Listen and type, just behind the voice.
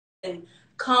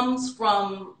comes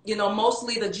from, you know,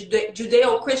 mostly the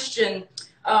Judeo-Christian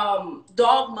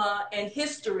dogma and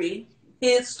history,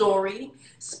 his story,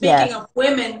 speaking of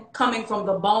women coming from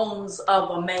the bones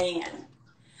of a man.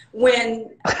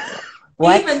 When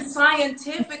even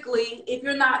scientifically, if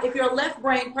you're a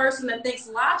left-brain person that thinks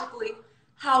logically,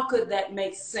 how could that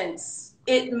make sense?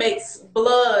 It makes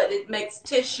blood, it makes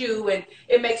tissue, and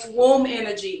it makes womb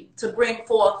energy to bring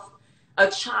forth a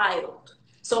child.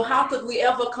 So how could we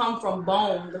ever come from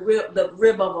bone, the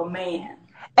rib of a man?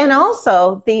 And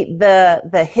also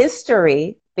the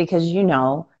history, because, you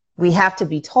know, we have to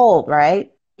be told,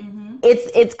 right? Mm-hmm.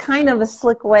 It's kind of a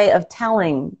slick way of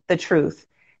telling the truth.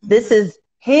 Mm-hmm. This is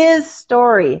his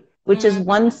story, which is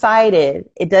one-sided.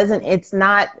 It's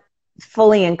not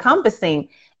fully encompassing.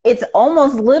 It's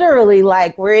almost literally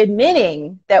like we're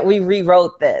admitting that we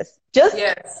rewrote this.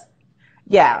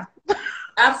 Yeah.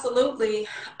 Absolutely.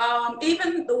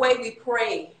 Even the way we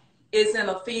pray is in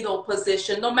a fetal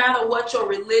position. No matter what your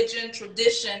religion,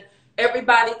 tradition,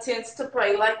 everybody tends to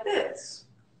pray like this.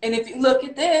 And if you look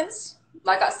at this,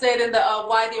 like I said in the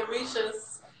Why the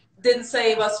Orishas Didn't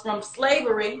Save Us from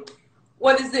Slavery,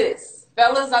 what is this?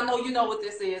 Fellas, I know you know what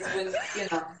this is. When, you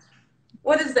know,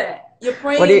 what is that? You're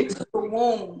praying to the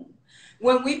womb.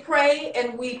 When we pray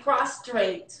and we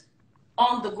prostrate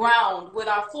on the ground with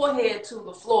our forehead to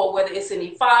the floor, whether it's in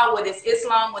Ifa, whether it's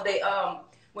Islam,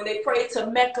 when they pray to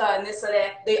Mecca and this or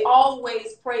that, they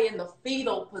always pray in the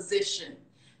fetal position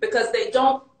because they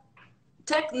don't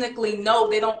technically know,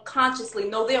 they don't consciously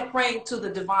know they're praying to the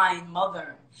Divine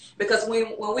Mother. Because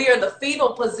when we are in the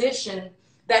fetal position,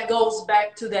 that goes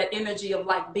back to that energy of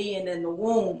like being in the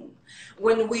womb.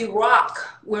 When we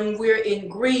rock, when we're in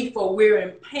grief or we're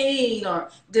in pain or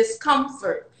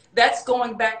discomfort, that's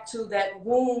going back to that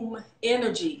womb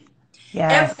energy.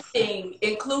 Yes. Everything,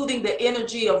 including the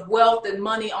energy of wealth and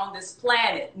money on this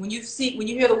planet. When you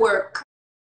hear the word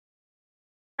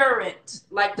current,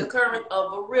 like the current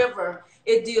of a river,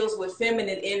 it deals with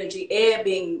feminine energy,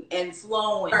 ebbing and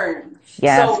flowing.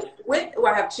 Yes. So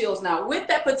I have chills now. With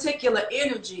that particular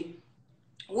energy,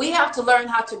 we have to learn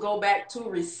how to go back to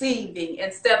receiving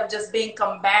instead of just being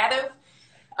combative.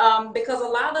 Because a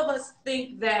lot of us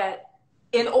think that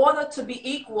in order to be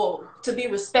equal, to be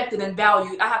respected and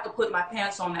valued, I have to put my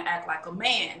pants on and act like a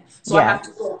man. So I have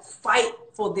to go fight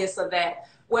for this or that.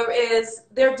 Whereas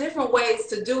there are different ways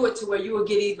to do it to where you will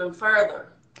get even further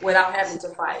without having to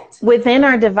fight. Within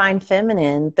our divine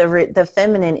feminine, the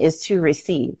feminine is to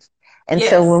receive. And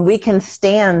so when we can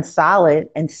stand solid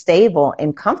and stable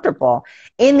and comfortable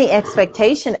in the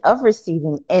expectation of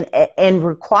receiving and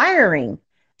requiring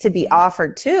to be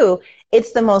offered to,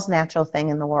 it's the most natural thing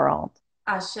in the world.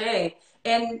 Ashe.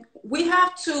 And we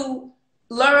have to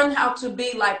learn how to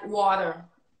be like water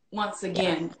once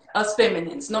again, us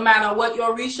feminines, no matter what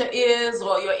your Risha is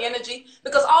or your energy,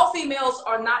 because all females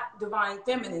are not divine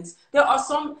feminines. There are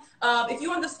some, if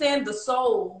you understand the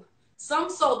soul,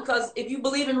 because if you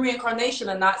believe in reincarnation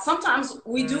or not, sometimes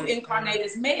we do incarnate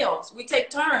as males. We take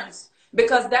turns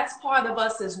because that's part of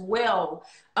us as well.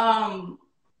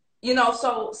 You know,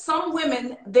 so some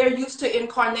women, they're used to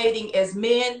incarnating as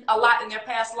men a lot in their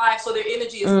past lives, so their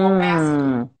energy is more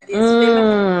masculine. It's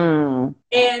feminine.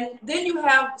 And then you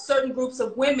have certain groups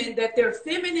of women that they're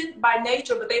feminine by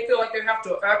nature, but they feel like they have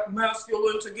to act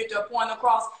masculine to get their point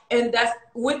across. And that's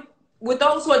with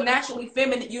those who are naturally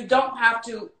feminine, you don't have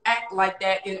to act like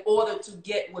that in order to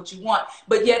get what you want.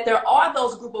 But yet there are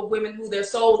those group of women who their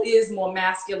soul is more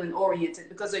masculine oriented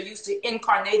because they're used to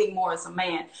incarnating more as a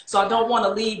man. So I don't want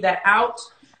to leave that out.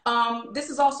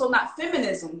 This is also not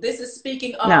feminism. This is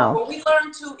speaking of when we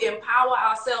learn to empower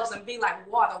ourselves and be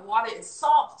like water. Water is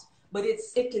soft, but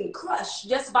it can crush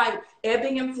just by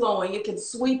ebbing and flowing. It can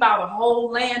sweep out a whole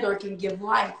land or it can give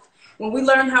life. When we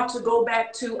learn how to go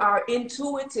back to our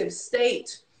intuitive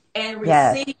state and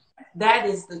receive, that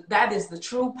is the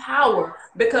true power.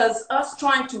 Because us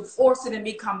trying to force it and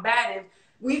be combative,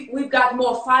 we've got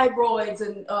more fibroids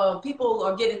and people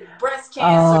are getting breast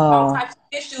cancer, all types of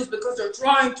issues because they're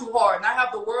trying too hard. And I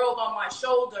have the world on my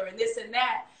shoulder and this and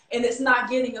that, and it's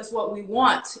not getting us what we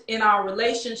want in our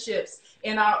relationships,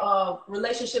 in our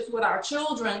relationships with our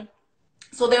children.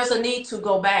 So there's a need to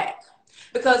go back.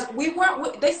 Because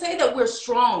they say that we're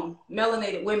strong,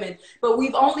 melanated women, but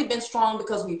we've only been strong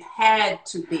because we've had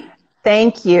to be.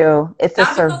 Thank you. It's a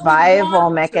survival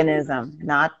mechanism,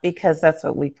 not because that's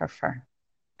what we prefer.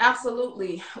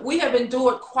 Absolutely. We have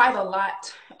endured quite a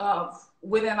lot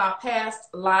within our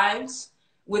past lives,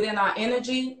 within our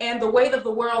energy, and the weight of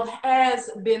the world has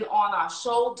been on our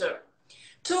shoulder.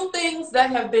 Two things that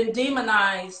have been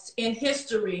demonized in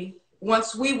history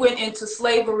once we went into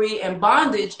slavery and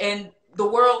bondage, and the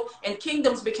world and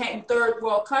kingdoms became third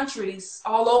world countries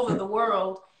all over the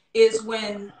world is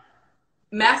when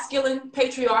masculine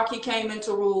patriarchy came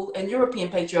into rule and European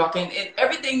patriarchy, and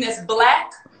everything that's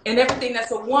black and everything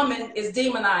that's a woman is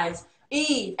demonized.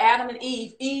 Eve, Adam and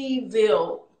Eve,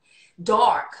 evil,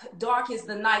 dark. Dark is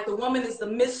the night. The woman is the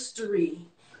mystery,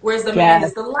 whereas the man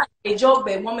is the light. A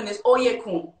Zogbe, woman is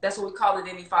Oyekun. That's what we call it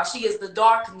in Ifa. She is the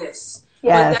darkness.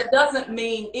 But that doesn't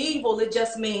mean evil. It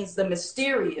just means the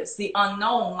mysterious, the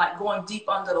unknown, like going deep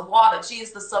under the water. She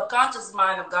is the subconscious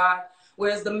mind of God,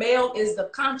 whereas the male is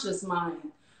the conscious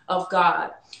mind of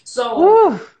God.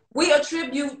 So we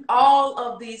attribute all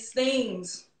of these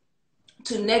things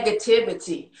to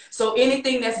negativity. So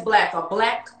anything that's black, a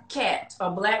black cat, a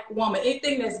black woman,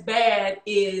 anything that's bad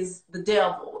is the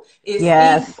devil, is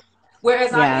evil.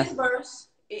 Whereas our inverse,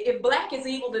 if black is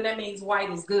evil, then that means white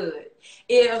is good.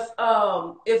 If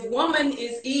woman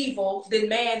is evil, then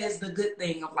man is the good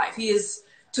thing of life. He is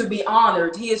to be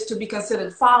honored. He is to be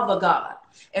considered Father God.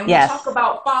 And we talk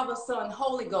about Father, Son,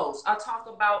 Holy Ghost. I talk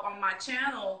about on my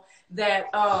channel that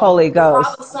Holy Ghost.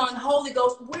 Father, Son, Holy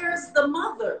Ghost. Where's the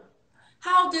mother?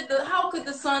 How could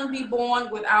the son be born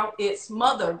without its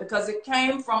mother? Because it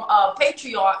came from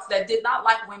patriarchs that did not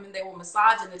like women. They were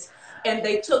misogynists, and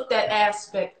they took that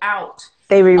aspect out.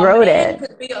 They rewrote it. A man it.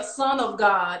 could be a son of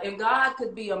God, and God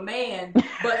could be a man.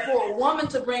 But for a woman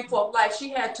to bring forth life, she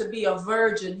had to be a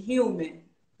virgin human.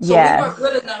 So we weren't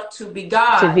good enough to be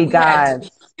God. To be we God. Had to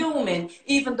be human,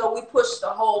 even though we pushed the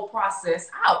whole process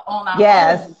out on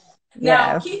our own.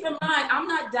 Now, keep in mind, I'm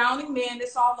not downing men.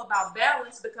 It's all about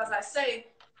balance, because I say,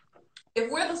 if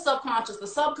we're the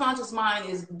subconscious mind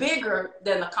is bigger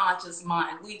than the conscious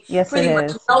mind. We pretty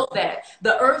much know that.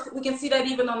 The earth, we can see that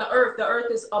even on the earth. The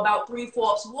earth is about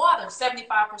 3/4 water,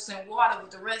 75% water,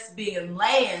 with the rest being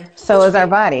land. So is our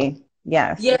body.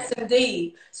 Yes. Yes,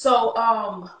 indeed. So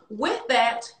with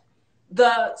that,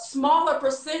 the smaller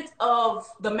percent of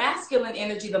the masculine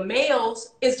energy, the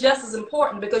males, is just as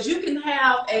important, because you can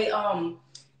have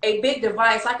a big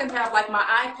device. I can have like my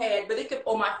iPad, but it could,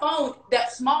 or my phone,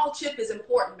 that small chip is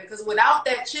important, because without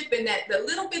that chip in that, the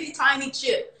little bitty tiny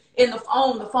chip in the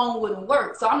phone wouldn't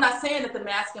work. So I'm not saying that the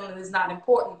masculine is not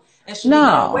important and should be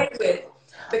done away with it,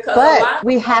 because but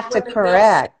we have to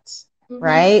correct,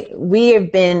 right? We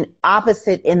have been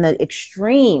opposite in the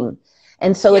extreme.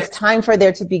 And so it's time for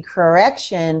there to be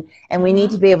correction, and we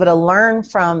need to be able to learn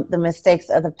from the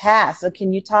mistakes of the past. So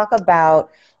can you talk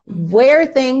about where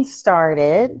things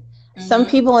started? Some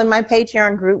people in my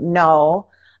Patreon group know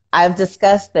I've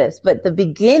discussed this, but the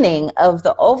beginning of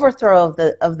the overthrow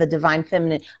of the divine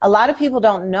feminine, a lot of people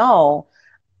don't know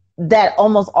that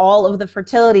almost all of the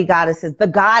fertility goddesses, the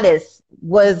goddess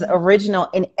was original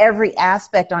in every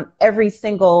aspect, on every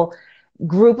single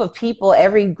group of people.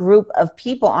 Every group of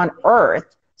people on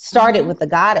earth started with the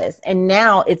goddess, and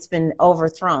now it's been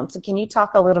overthrown. So can you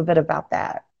talk a little bit about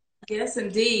that? Yes,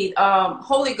 indeed.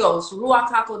 Holy Ghost, Ruach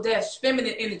HaKodesh,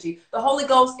 feminine energy. The Holy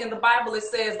Ghost, in the Bible, it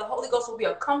says the Holy Ghost will be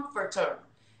a comforter.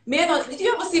 Men, did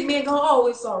you ever see men go, "Oh,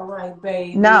 it's all right,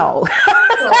 baby"? No.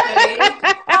 It's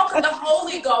okay. How could the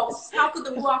Holy Ghost, how could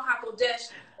the Ruach HaKodesh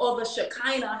or the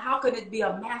Shekinah, how could it be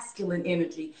a masculine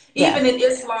energy? Even in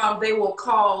Islam, they will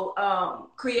call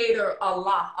Creator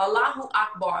Allah, Allahu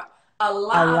Akbar.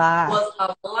 Allah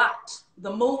was Alat,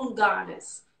 the moon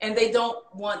goddess. And they don't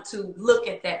want to look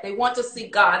at that. They want to see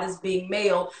God as being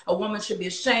male. A woman should be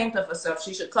ashamed of herself.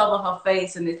 She should cover her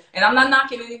face. And I'm not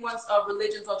knocking anyone's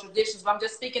religions or traditions, but I'm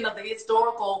just speaking of the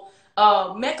historical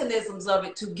mechanisms of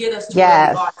it to get us to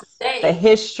where we are today. The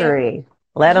history.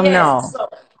 Let them know. So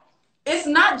it's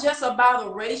not just about a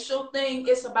racial thing.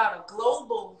 It's about a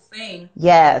global thing.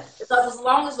 Yes. Because as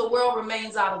long as the world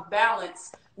remains out of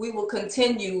balance,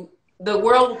 the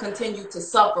world will continue to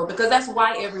suffer, because that's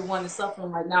why everyone is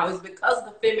suffering right now, is because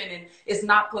the feminine is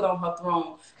not put on her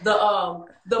throne.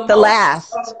 The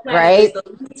last, right? Is the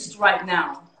least right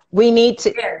now. We need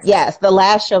to, the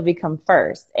last shall become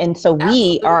first. And so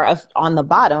we are on the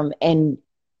bottom, and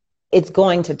it's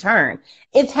going to turn.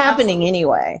 It's happening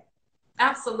anyway.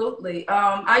 Absolutely.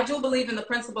 I do believe in the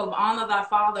principle of honor thy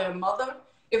father and mother.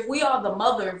 If we are the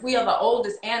mother, if we are the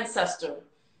oldest ancestor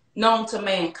known to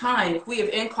mankind, if we have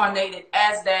incarnated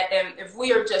as that, and if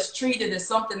we are just treated as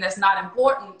something that's not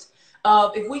important,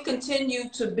 if we continue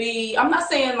to be, I'm not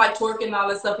saying like twerking and all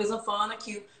that stuff isn't fun or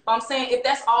cute, but I'm saying if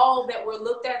that's all that we're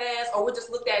looked at as, or we're just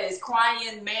looked at as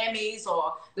crying mammies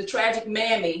or the tragic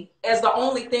mammy as the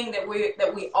only thing that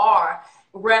we are,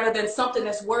 rather than something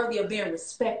that's worthy of being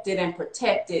respected and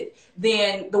protected,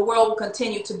 then the world will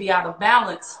continue to be out of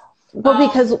balance. Well,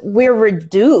 because we're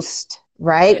reduced.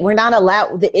 right? Yeah. We're not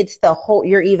allowed. It's the whole.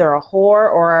 You're either a whore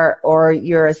or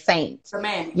you're a saint. The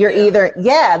man. You're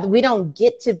Yeah. either We don't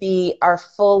get to be our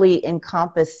fully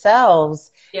encompassed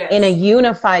selves in a Yes.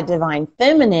 unified divine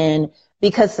feminine,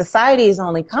 because society is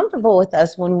only comfortable with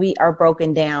us when we are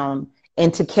broken down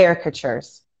into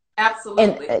caricatures.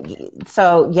 Absolutely. And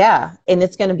so, yeah, and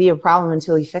it's going to be a problem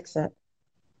until we fix it.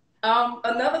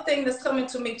 Another thing that's coming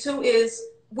to me too is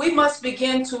we must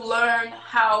begin to learn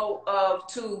how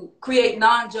to create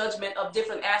non-judgment of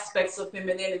different aspects of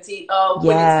femininity when it's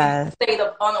in a Yes. state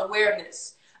of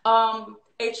unawareness.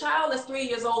 A child that's 3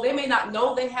 years old, they may not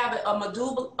know they have a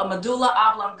medulla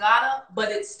oblongata,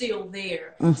 but it's still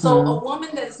there. Mm-hmm. So a woman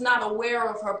that's not aware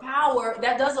of her power,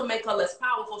 that doesn't make her less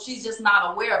powerful. She's just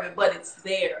not aware of it, but it's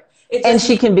there. It just And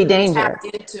she can be needs to dangerous. tapped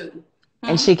into.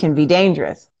 And she can be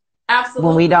dangerous. Absolutely.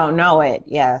 When we don't know it,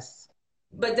 yes.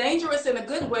 But dangerous in a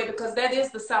good way, because that is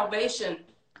the salvation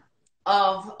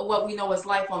of what we know as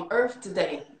life on earth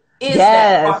today. Is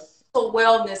that our mental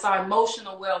wellness, our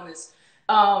emotional wellness,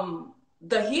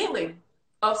 the healing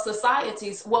of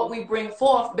societies, what we bring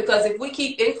forth. Because if we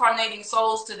keep incarnating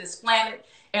souls to this planet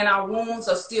and our wounds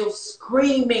are still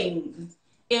screaming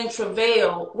in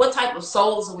travail, what type of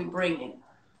souls are we bringing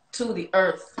to the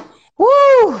earth?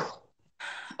 Woo!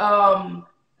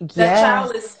 That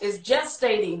child is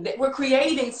gestating, that we're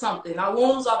creating something. Our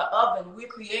wombs are the oven. We're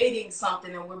creating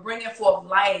something and we're bringing forth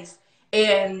life.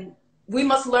 And we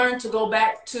must learn to go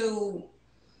back to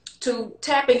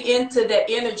tapping into that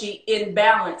energy in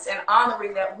balance and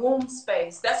honoring that womb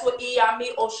space. That's what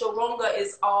Iyaami Osoronga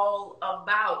is all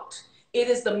about. It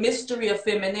is the mystery of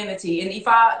femininity. And the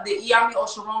Iyaami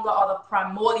Osoronga are the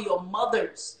primordial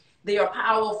mothers. They are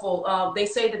powerful. They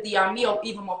say that the Iyaami are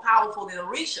even more powerful than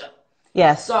Orisha.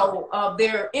 Yes. So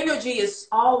their energy is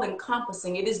all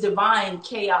encompassing. It is divine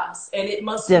chaos, and it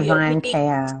must divine be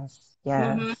chaos.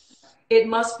 Yes. Mm-hmm. It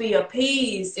must be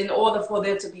appeased in order for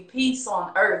there to be peace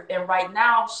on earth. And right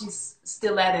now, she's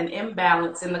still at an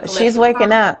imbalance in the collective. She's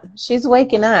waking up. She's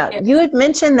waking up. Yes. You had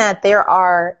mentioned that there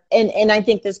are, and I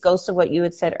think this goes to what you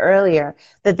had said earlier,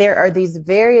 that there are these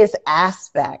various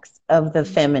aspects of the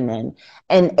feminine,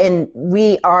 and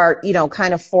we are,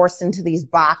 kind of forced into these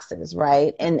boxes,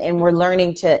 right? And we're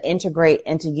learning to integrate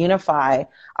and to unify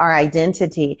our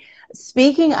identity.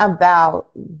 Speaking about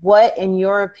what, in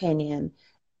your opinion,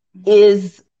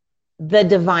 is the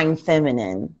divine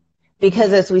feminine,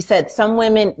 because as we said, some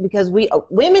women, because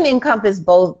women encompass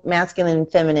both masculine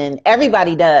and feminine.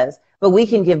 Everybody does, but we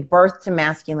can give birth to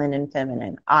masculine and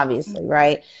feminine, obviously,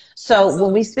 right? So Absolutely.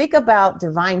 When we speak about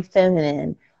divine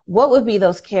feminine, what would be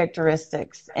those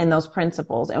characteristics and those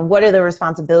principles, and what are the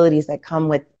responsibilities that come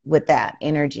with that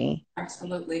energy?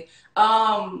 Absolutely.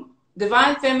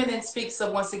 Divine feminine speaks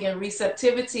of, once again,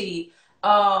 receptivity,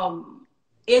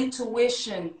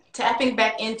 intuition, tapping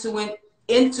back into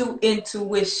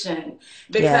intuition,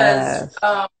 because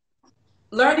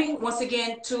learning, once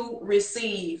again, to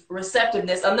receive,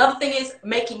 receptiveness. Another thing is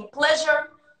making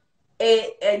pleasure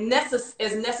as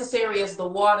necessary as the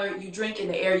water you drink and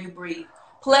the air you breathe.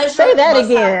 Pleasure Say that must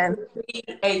again. have to be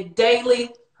a daily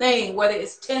thing, whether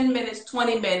it's 10 minutes,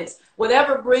 20 minutes,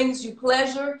 whatever brings you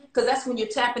pleasure, because that's when you're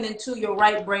tapping into your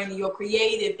right brain and your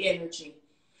creative energy.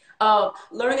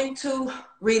 Learning to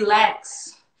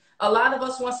relax. A lot of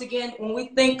us, once again, when we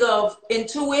think of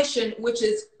intuition, which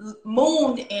is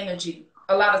moon energy,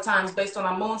 a lot of times based on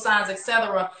our moon signs,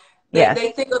 etc.,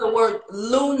 they think of the word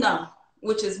luna,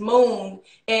 which is moon,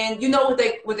 and you know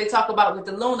what they talk about with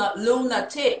the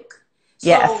lunatic.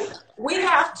 So we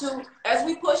have to, as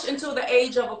we push into the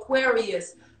age of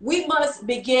Aquarius, we must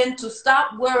begin to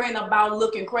stop worrying about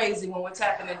looking crazy when we're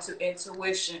tapping into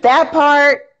intuition. That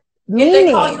part. If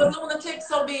they call you a lunatic,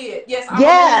 so be it. Yes, I'm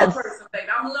a lunar person, baby.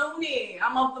 I'm loony.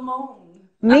 I'm of the moon.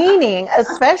 Meaning,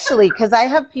 especially because I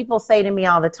have people say to me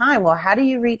all the time, well, how do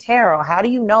you read tarot? How do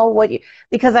you know what you...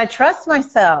 Because I trust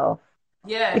myself.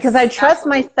 Yes. Because I trust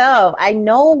myself. I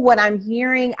know what I'm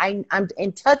hearing. I'm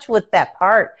in touch with that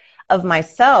part of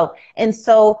myself. And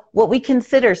so what we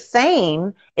consider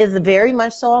sane is very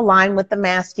much so aligned with the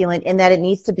masculine, in that it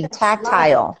needs to be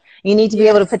tactile. Right. You need to be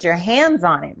able to put your hands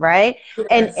on it, right?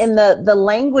 Yes. And the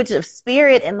language of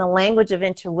spirit and the language of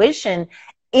intuition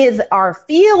is our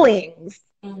feelings.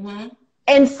 Mm-hmm.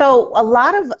 And so a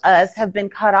lot of us have been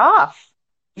cut off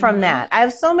from that. I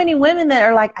have so many women that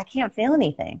are like, I can't feel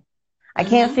anything. I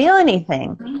can't feel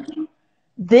anything. Mm-hmm.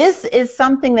 This is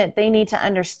something that they need to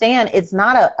understand. It's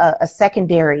not a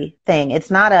secondary thing. It's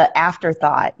not an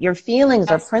afterthought. Your feelings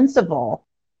are principal.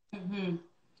 Mm-hmm.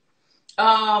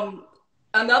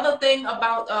 Another thing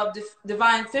about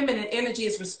divine feminine energy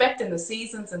is respecting the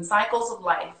seasons and cycles of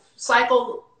life.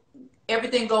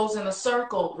 everything goes in a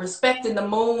circle, respecting the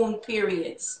moon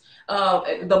periods,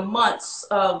 the months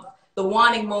of the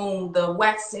waning moon, the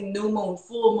waxing new moon,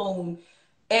 full moon,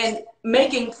 and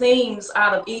making themes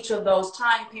out of each of those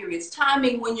time periods,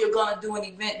 timing when you're going to do an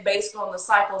event based on the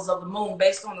cycles of the moon,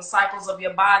 based on the cycles of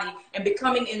your body, and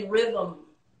becoming in rhythm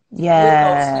with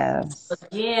those things.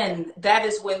 Again, that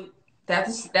is when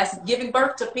that's giving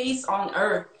birth to peace on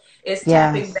earth. Is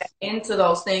tapping back into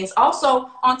those things. Also,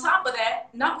 on top of that,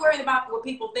 not worrying about what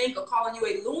people think or calling you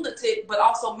a lunatic, but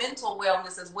also mental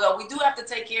wellness as well. We do have to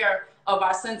take care of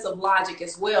our sense of logic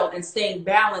as well, and staying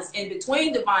balanced in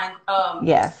between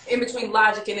in between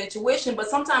logic and intuition.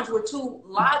 But sometimes we're too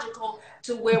logical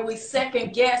to where we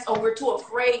second guess, or we're too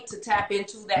afraid to tap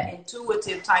into that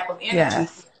intuitive type of energy.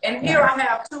 And here I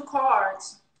have two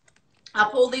cards. I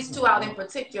pulled these two out in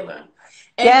particular.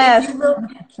 And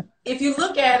if you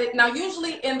look at it, now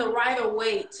usually in the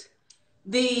Rider-Waite,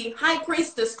 the High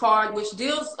Priestess card, which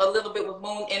deals a little bit with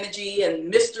moon energy and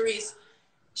mysteries,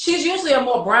 she's usually a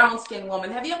more brown-skinned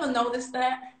woman. Have you ever noticed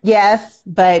that? Yes,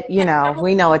 but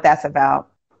we know what that's about.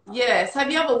 Yes.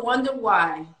 Have you ever wondered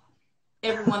why?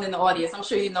 Everyone in the audience, I'm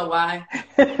sure you know why.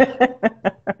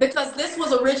 Because this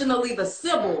was originally the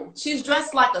Sibyl. She's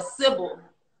dressed like a Sibyl.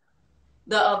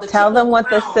 Tell them what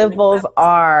the Sibyls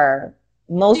are.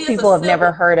 Most people have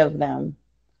never heard of them.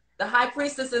 The High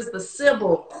Priestess is the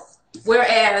Sibyl,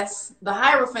 whereas the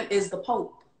Hierophant is the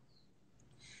Pope.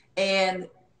 And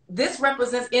this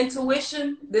represents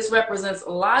intuition. This represents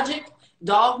logic,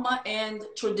 dogma, and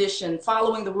tradition.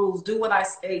 Following the rules. Do what I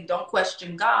say. Don't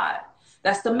question God.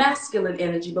 That's the masculine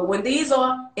energy. But when these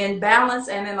are in balance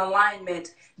and in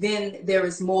alignment, then there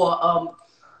is more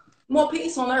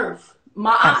peace on earth.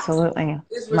 Absolutely.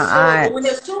 But when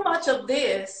there's too much of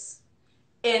this,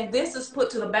 and this is put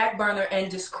to the back burner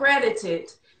and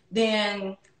discredited,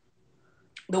 then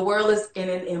the world is in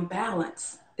an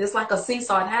imbalance. It's like a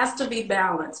seesaw. It has to be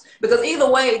balanced, because either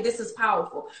way, this is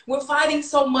powerful. We're fighting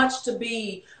so much to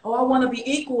be, I want to be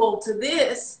equal to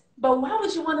this, but why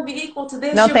would you want to be equal to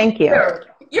this? No, thank you.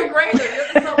 You're greater. You're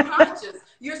the subconscious.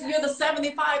 You're the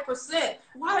 75%.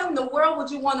 Why in the world would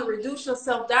you want to reduce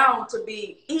yourself down to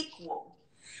be equal?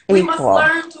 We must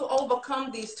learn to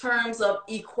overcome these terms of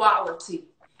equality.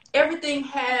 Everything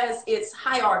has its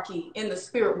hierarchy in the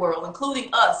spirit world, including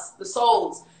us, the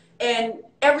souls. And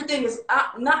everything is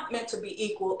not meant to be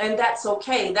equal, and that's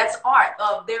okay. That's art.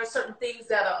 There are certain things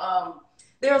that are,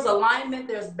 there's alignment,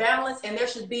 there's balance, and there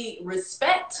should be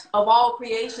respect of all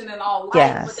creation and all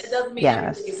life, but that doesn't mean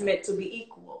everything is meant to be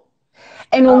equal.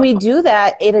 And when we do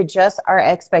that, it adjusts our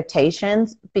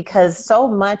expectations, because so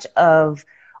much of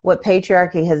what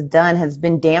patriarchy has done has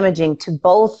been damaging to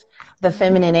both the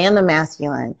feminine and the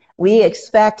masculine. We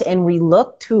expect and we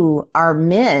look to our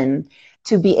men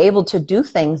to be able to do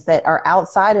things that are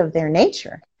outside of their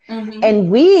nature. And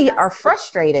we are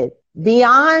frustrated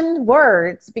beyond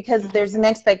words, because there's an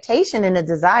expectation and a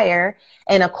desire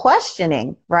and a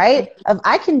questioning, right? Of,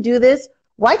 I can do this.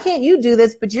 Why can't you do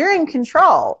this? But you're in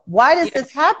control. Why does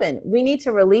this happen? We need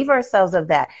to relieve ourselves of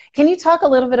that. Can you talk a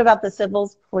little bit about the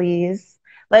Sibyls, please?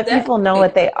 Let people know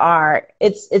what they are.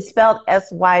 It's spelled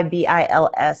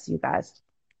Sybyls, you guys.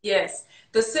 Yes.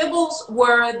 The Sibyls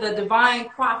were the divine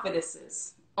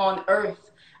prophetesses on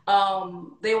earth.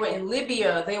 They were in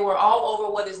Libya. They were all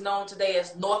over what is known today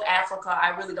as North Africa. I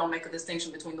really don't make a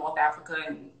distinction between North Africa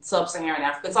and Sub-Saharan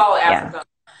Africa. It's all Africa.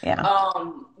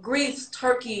 Greece,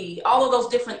 Turkey, all of those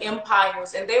different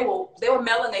empires. And they were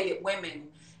melanated women.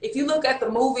 If you look at the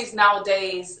movies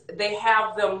nowadays, they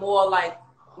have them more like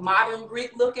modern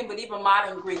Greek looking, but even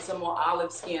modern Greeks are more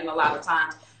olive skin a lot of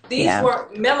times. These were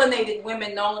melanated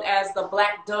women known as the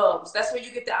black doves. That's where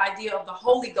you get the idea of the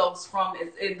Holy Ghost from.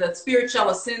 The spirit shall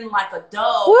ascend like a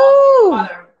dove on the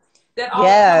water. That all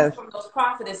comes from those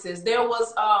prophetesses. There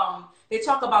was, they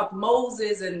talk about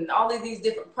Moses and all of these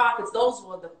different prophets. Those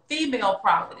were the female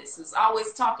prophetesses. I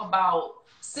always talk about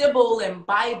Sibyl and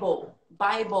Bible,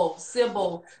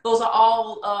 Sibyl. Those are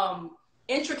all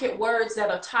intricate words that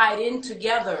are tied in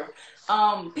together.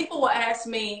 People will ask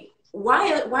me,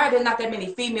 why are there not that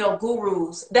many female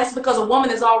gurus? That's because a woman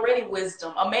is already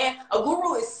wisdom. A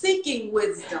guru is seeking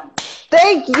wisdom.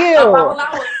 Thank you. A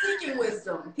Babalawo is seeking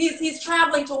wisdom. He's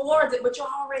traveling towards it, but you're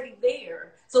already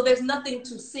there. So there's nothing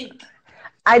to seek.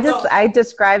 I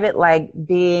describe it like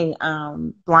being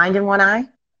blind in one eye,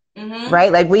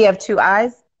 right? Like we have two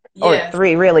eyes, or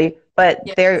three really, but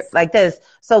they're like this.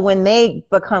 So when they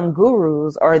become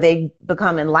gurus or they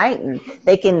become enlightened,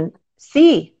 they can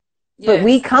see. But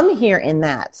we come here in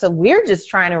that. So we're just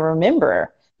trying to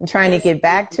remember and trying to get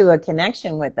back to a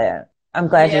connection with it. I'm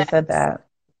glad you said that.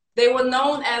 They were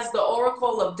known as the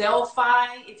Oracle of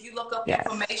Delphi. If you look up Yes.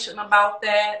 information about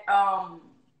that,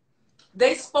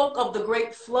 they spoke of the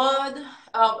Great Flood.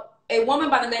 A woman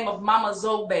by the name of Mama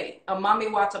Zogbe, a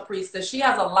Mamiwata priestess. She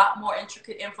has a lot more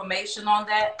intricate information on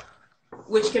that,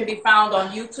 which can be found on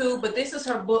YouTube. But this is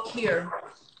her book here.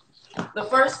 The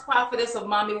First Prophetess of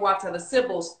Mamiwata, the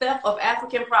Sibyls, Theft of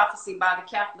African Prophecy by the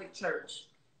Catholic Church.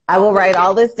 I will write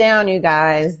all this down, you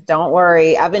guys. Don't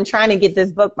worry. I've been trying to get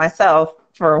this book myself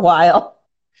for a while.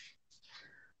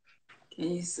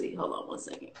 Can you see? Hold on one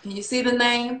second. Can you see the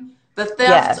name? The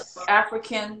Theft of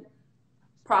African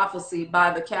Prophecy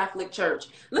by the Catholic Church.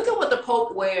 Look at what the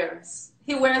Pope wears.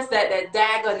 He wears that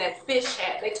dagger and that fish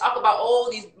hat. They talk about all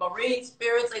these marine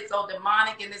spirits. They so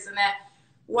demonic and this and that.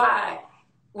 Why?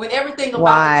 When everything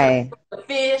about the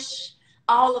fish,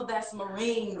 all of that's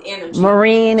marine energy.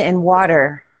 Marine and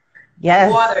water.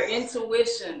 Yes. Water,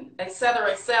 intuition,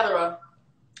 etc., etc.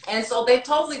 And so they've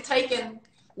totally taken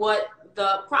what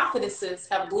the prophetesses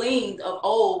have gleaned of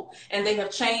old and they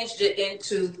have changed it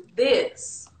into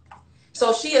this.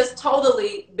 So she has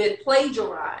totally been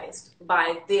plagiarized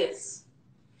by this.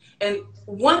 And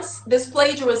once this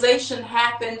plagiarization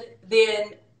happened,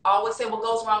 then I always say what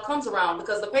goes around comes around,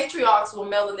 because the patriarchs were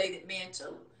melanated men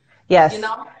too. Yes. You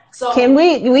know? So can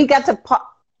we got to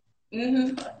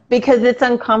because it's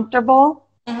uncomfortable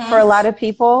for a lot of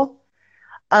people.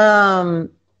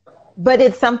 But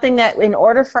it's something that in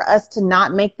order for us to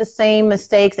not make the same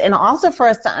mistakes and also for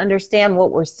us to understand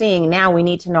what we're seeing now, we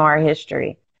need to know our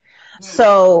history.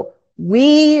 So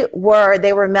they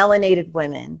were melanated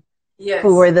women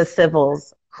who were the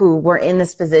Sibyls, who were in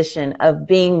this position of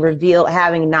being revealed,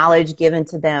 having knowledge given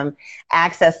to them,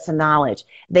 access to knowledge.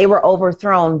 They were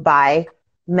overthrown by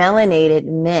melanated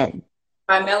men.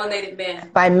 By melanated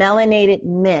men. By melanated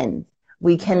men.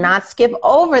 We cannot skip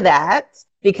over that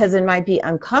because it might be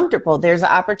uncomfortable. There's an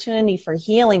opportunity for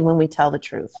healing when we tell the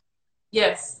truth.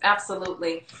 Yes,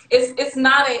 absolutely. It's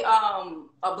not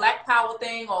a black power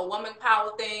thing or a woman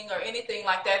power thing or anything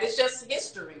like that. It's just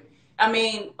history. I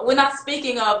mean, we're not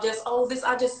speaking of just,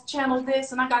 I just channeled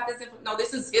this and I got this. No,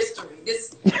 this is history.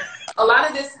 A lot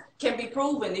of this can be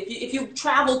proven. If you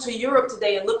travel to Europe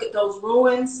today and look at those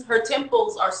ruins, her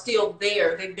temples are still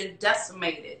there. They've been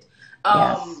decimated.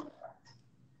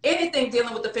 Anything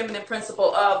dealing with the feminine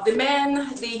principle of the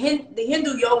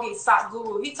Hindu yogi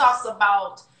Satguru, he talks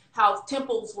about how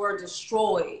temples were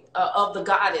destroyed of the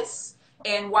goddess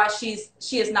and why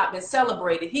she has not been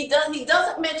celebrated. He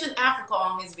doesn't mention Africa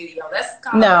on his video. That's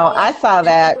kind of I saw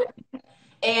that.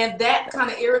 And that kind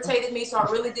of irritated me, so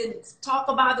I really didn't talk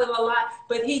about it a lot.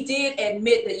 But he did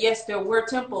admit that, yes, there were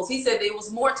temples. He said there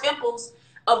was more temples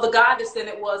of the goddess than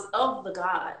it was of the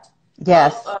god.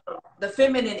 Yes. The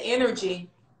feminine energy.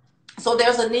 So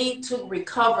there's a need to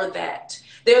recover that.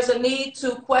 There's a need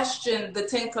to question the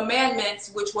 10 Commandments,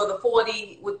 which were the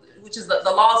 40, which is the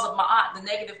laws of Ma'at, the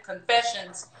negative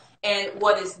confessions, and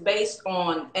what is based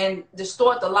on, and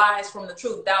distort the lies from the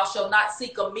truth. Thou shalt not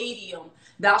seek a medium.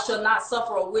 Thou shalt not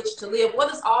suffer a witch to live. What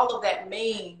does all of that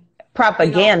mean?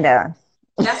 Propaganda.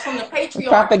 That's from the patriarchy.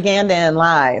 Propaganda and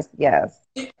lies, yes.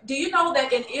 Do you know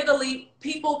that in Italy,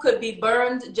 people could be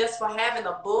burned just for having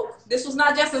a book? This was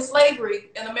not just in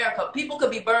slavery in America. People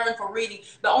could be burned for reading.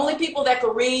 The only people that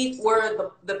could read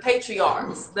were the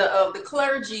patriarchs, the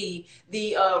clergy,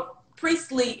 the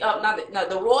priestly,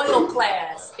 the royal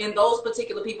class in those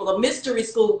particular people, the mystery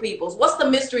school peoples. What's the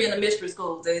mystery in the mystery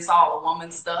schools? It's all a woman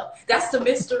stuff. That's the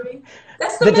mystery.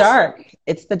 That's the mystery. Dark.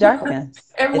 It's the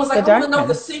darkness. Everyone's like, I want to know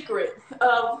the secret.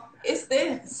 It's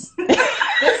this.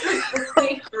 This is the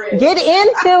secret. Get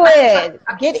into it.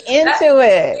 Get into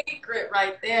it. The secret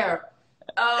right there.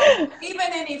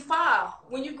 Even in Ifa,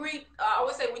 when you greet, I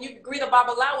always say when you greet a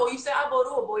Babalawo, you say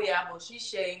Aboru Boye Abo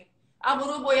Shishe.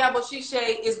 Aboru Boye Abo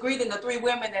Shishe is greeting the 3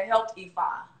 women that helped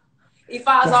Ifa.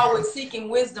 Ifa is always seeking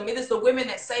wisdom. It is the women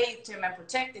that saved him and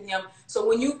protected him. So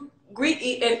when you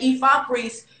greet an Ifa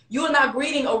priest, you're not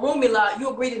greeting Orumila,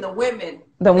 you're greeting the women.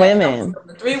 The women.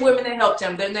 The 3 women that helped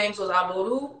him. Their names was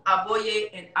Aboru, Aboye,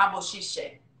 and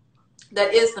Aboshishe.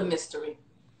 That is the mystery.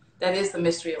 That is the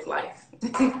mystery of life.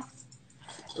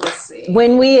 Let's see.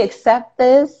 When we accept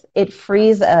this, it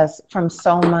frees us from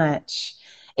so much.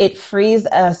 It frees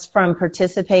us from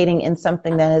participating in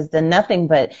something that has done nothing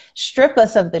but strip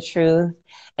us of the truth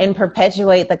and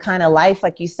perpetuate the kind of life,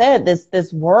 like you said,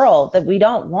 this world that we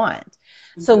don't want.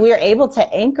 Mm-hmm. So we're able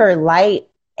to anchor light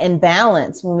and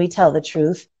balance when we tell the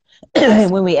truth,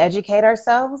 when we educate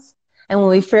ourselves, and when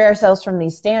we free ourselves from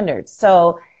these standards.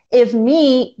 So if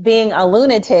me being a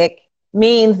lunatic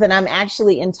means that I'm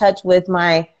actually in touch with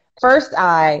my first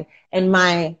eye and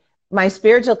my my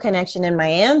spiritual connection and my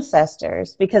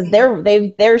ancestors, because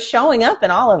they're showing up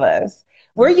in all of us.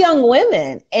 We're young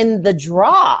women, and the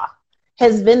draw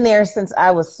has been there since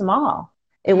I was small.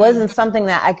 It wasn't something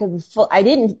that I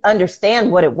didn't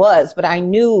understand what it was, but I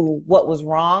knew what was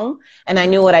wrong and I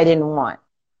knew what I didn't want.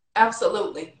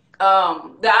 Absolutely.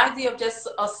 The idea of just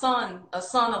a son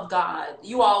of God.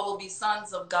 You all will be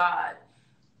sons of God.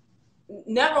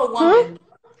 Never a woman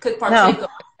could partake of it.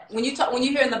 When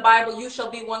you hear in the Bible, you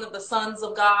shall be one of the sons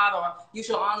of God, or you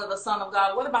shall honor the son of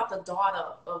God. What about the daughter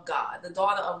of God? The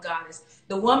daughter of God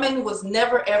the woman was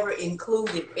never ever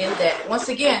included in that. Once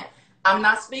again, I'm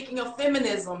not speaking of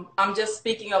feminism. I'm just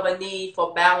speaking of a need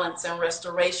for balance and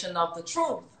restoration of the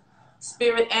truth,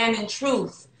 spirit and in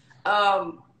truth.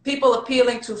 People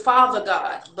appealing to Father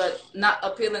God, but not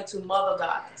appealing to Mother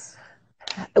Goddess.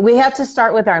 We have to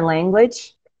start with our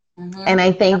language. And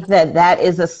I think that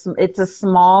is it's a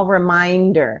small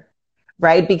reminder,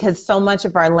 right? Because so much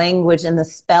of our language and the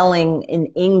spelling in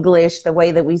English, the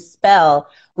way that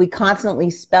we constantly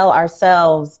spell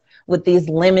ourselves with these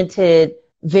limited,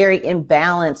 very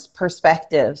imbalanced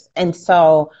perspectives. And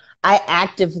so I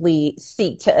actively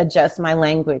seek to adjust my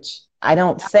language. I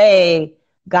don't say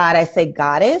God, I say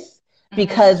goddess,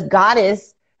 because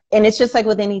goddess, and it's just like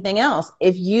with anything else.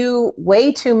 If you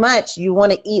weigh too much, you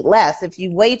want to eat less. If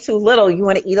you weigh too little, you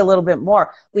want to eat a little bit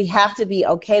more. We have to be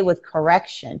okay with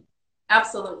correction.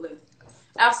 Absolutely.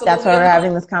 That's why we're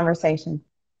having this conversation.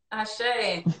 Ashe.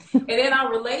 And in our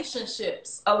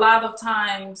relationships, a lot of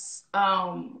times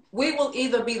we will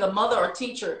either be the mother or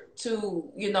teacher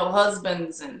to,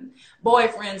 husbands and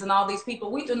boyfriends and all these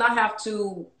people. We do not have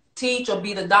to teach or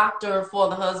be the doctor for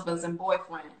the husbands and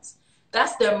boyfriends.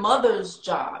 That's their mother's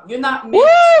job. You're not meant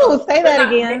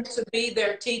meant to be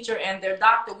their teacher and their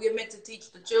doctor. We're meant to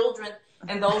teach the children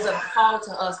and those that are called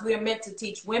to us. We are meant to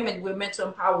teach women. We're meant to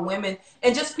empower women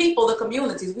and just people, the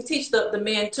communities. We teach the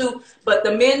men too, but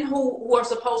the men who are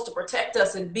supposed to protect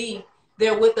us and be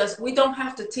there with us, we don't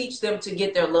have to teach them to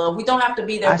get their love. We don't have to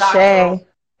be their doctor.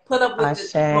 Put up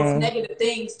with the most negative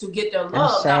things to get their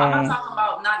love. Now, I'm not talking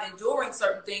about not enduring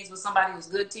certain things with somebody who's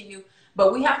good to you,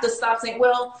 but we have to stop saying,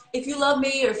 well, if you love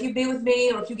me, or if you be with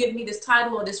me, or if you give me this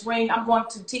title or this ring, I'm going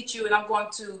to teach you and I'm going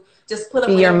to just put up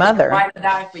with your mother, right, and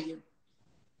die for you.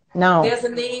 No. There's a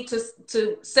need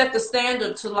to set the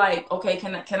standard to okay,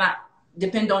 can I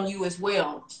depend on you as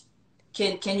well?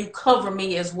 Can you cover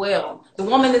me as well? The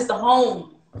woman is the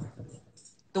home.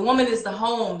 The woman is the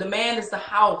home. The man is the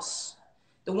house.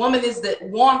 The woman is the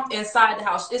warmth inside the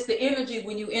house. It's the energy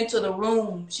when you enter the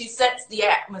room. She sets the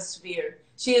atmosphere.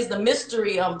 She is the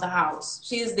mystery of the house.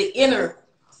 She is the inner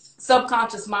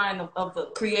subconscious mind of the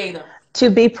creator.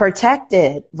 To be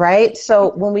protected, right? So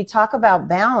when we talk about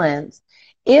balance,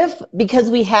 because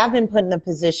we have been put in a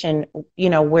position,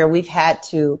 where we've had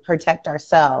to protect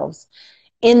ourselves,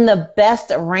 in the best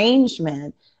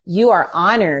arrangement, you are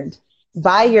honored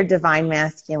by your divine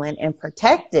masculine and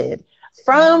protected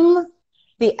from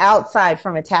the outside,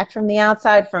 from attack from the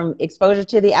outside, from exposure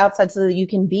to the outside, so that you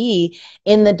can be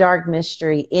in the dark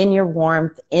mystery, in your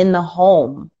warmth, in the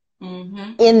home,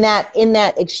 in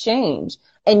that exchange.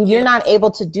 And you're not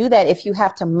able to do that if you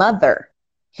have to mother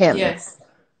him. Yes,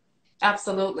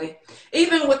 absolutely.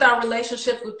 Even with our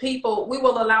relationships with people, we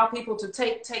will allow people to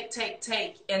take,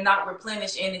 and not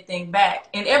replenish anything back.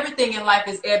 And everything in life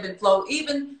is ebb and flow.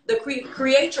 Even the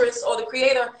creatress or the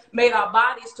creator made our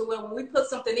bodies to where when we put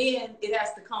something in, it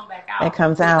has to come back out. It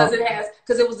comes out.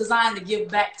 Because it was designed to give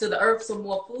back to the earth so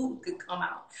more food could come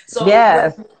out. So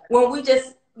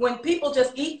when people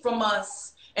just eat from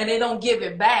us and they don't give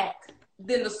it back,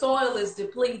 then the soil is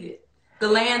depleted. The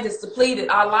land is depleted.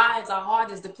 Our lives, our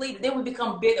heart is depleted. Then we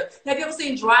become bitter. Have you ever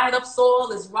seen dried up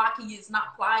soil? It's rocky. It's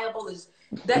not pliable.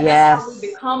 That's how we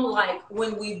become like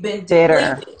when we've been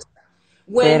depleted.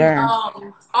 Bitter.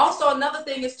 Also, another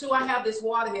thing is too, I have this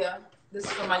water here. This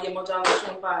is from my Yemojana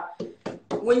shrimp pot.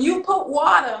 When you put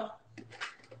water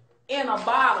in a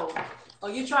bottle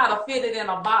or you try to fit it in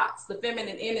a box, the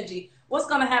feminine energy, what's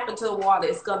going to happen to the water?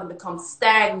 It's going to become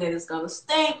stagnant. It's going to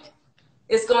stink.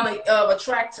 It's going to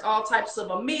attract all types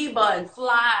of amoeba and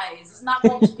flies. It's not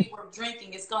going to be worth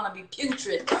drinking. It's going to be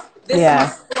putrid. This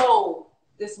must flow.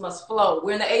 This must flow.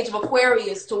 We're in the age of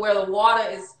Aquarius, to where the water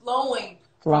is flowing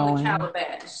from the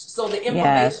calabash. So the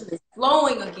information is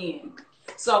flowing again.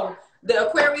 So the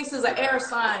Aquarius is an air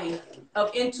sign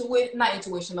of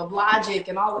of logic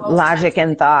and all of those. Logic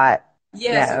and thought.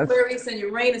 Yes, Aquarius and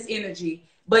Uranus energy,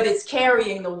 but it's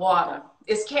carrying the water.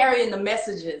 It's carrying the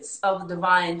messages of the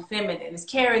divine feminine. It's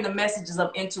carrying the messages of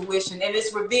intuition, and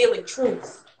it's revealing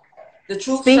truth. The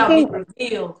truth shall be Speaking,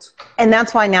 revealed. and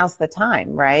that's why now's the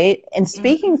time, right? And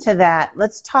speaking to that,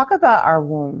 let's talk about our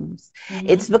wombs.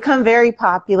 It's become very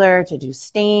popular to do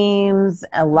steams.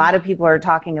 A lot of people are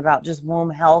talking about just womb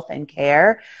health and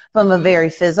care from a very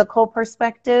physical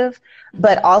perspective,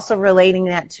 but also relating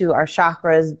that to our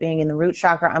chakras, being in the root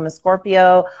chakra. I'm a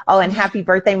Scorpio. Oh, and happy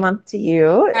birthday month to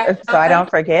you, so I don't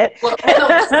forget. Well, no,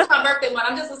 this is my birthday month.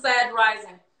 I'm just a Sag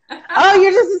rising. Oh,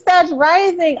 you're just a Sag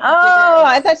rising. Oh,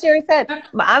 I thought you already said.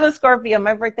 I'm a Scorpio.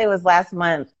 My birthday was last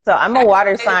month. So I'm a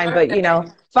water sign, but you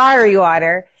know, fiery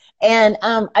water. And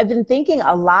I've been thinking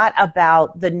a lot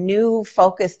about the new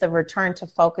focus, the return to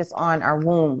focus on our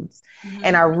wombs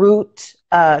and our root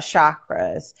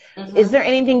chakras. Is there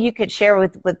anything you could share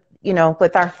with you know,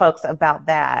 with our folks about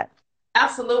that?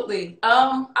 Absolutely.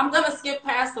 I'm gonna skip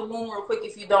past the womb real quick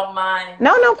if you don't mind.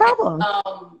 No, no problem.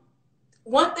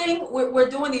 One thing, we're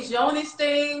doing these yoni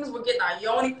things. We're getting our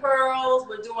yoni pearls.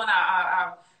 We're doing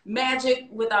our magic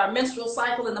with our menstrual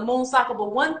cycle and the moon cycle.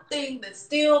 But one thing that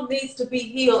still needs to be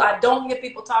healed, I don't hear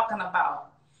people talking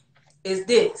about, is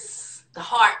this: the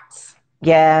heart.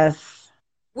 Yes.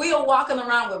 We are walking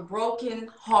around with broken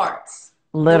hearts.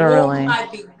 Literally. The womb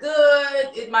might be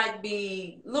good. It might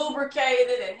be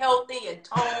lubricated and healthy and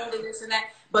toned and this and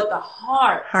that. But the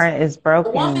heart is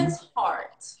broken.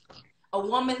 A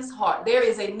woman's heart. There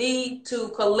is a need to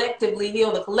collectively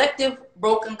heal the collective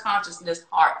broken consciousness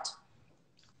heart.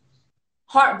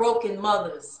 Heartbroken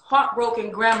mothers,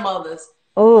 heartbroken grandmothers,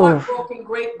 heartbroken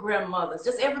great grandmothers.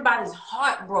 Just everybody's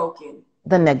heartbroken.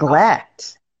 The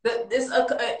neglect. This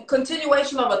a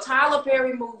continuation of a Tyler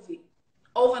Perry movie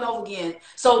over and over again.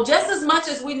 So just as much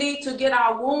as we need to get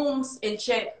our wombs in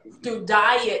check through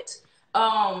diet,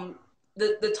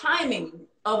 the timing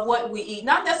of what we eat,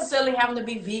 not necessarily having to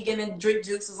be vegan and drink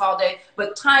juices all day,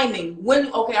 but timing.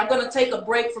 When, okay, I'm going to take a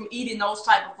break from eating those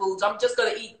type of foods. I'm just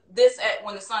going to eat this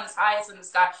when the sun is highest in the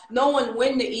sky. Knowing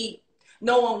when to eat,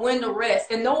 knowing when to rest,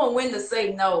 and knowing when to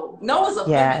say no. No is a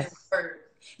feminine word.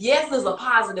 Yes is a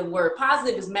positive word.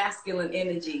 Positive is masculine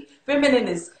energy. Feminine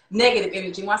is negative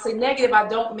energy. When I say negative, I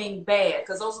don't mean bad,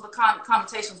 because those are the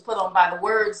connotations put on by the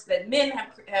words that men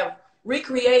have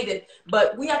recreated.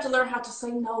 But we have to learn how to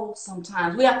say no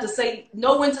sometimes. We have to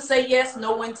know when to say yes,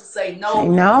 know when to say no.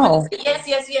 No. Say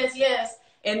yes.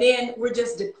 And then we're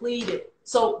just depleted.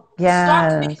 So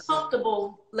start to be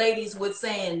comfortable, ladies, with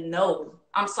saying no.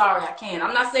 I'm sorry, I can't.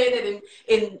 I'm not saying it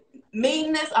in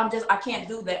meanness. I can't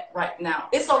do that right now.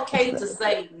 It's okay to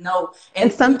say no.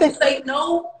 And something, when you say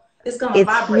no, it's going to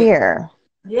vibrate. Here.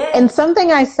 Yeah. And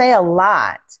something I say a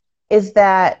lot is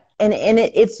that, and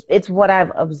it's what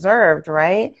I've observed,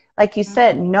 right? Like you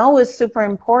said, no is super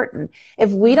important.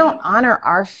 If we don't honor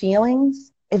our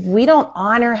feelings, if we don't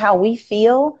honor how we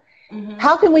feel,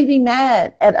 how can we be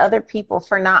mad at other people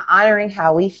for not honoring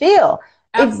how we feel?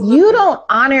 Absolutely. If you don't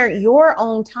honor your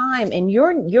own time and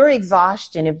your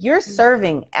exhaustion, if you're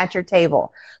serving at your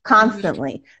table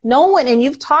constantly, no one, and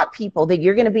you've taught people that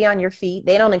you're going to be on your feet,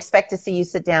 they don't expect to see you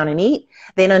sit down and eat.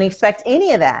 They don't expect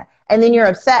any of that. And then you're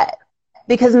upset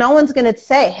because no one's going to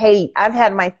say, hey, I've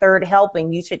had my third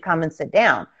helping, you should come and sit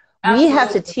down. Absolutely. We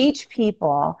have to teach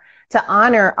people to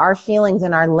honor our feelings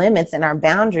and our limits and our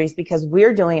boundaries because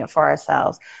we're doing it for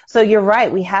ourselves. So you're right.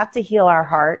 We have to heal our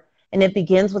heart. And it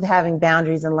begins with having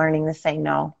boundaries and learning to say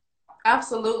no.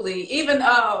 Absolutely. Even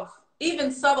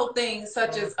subtle things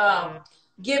such as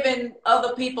giving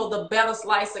other people the better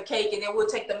slice of cake, and then we'll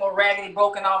take the more raggedy,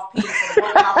 broken off piece.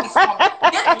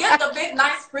 Get the big,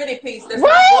 nice, pretty piece that's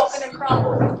not broken and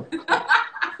crumbled.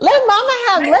 Let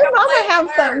mama have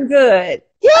something good.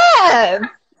 Yes,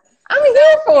 I'm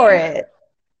here for it.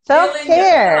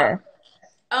 Self-care.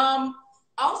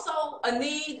 Also, a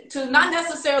need to not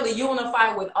necessarily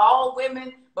unify with all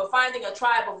women, but finding a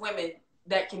tribe of women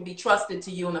that can be trusted to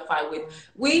unify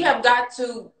with. We have got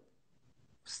to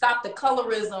stop the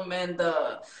colorism and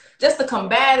the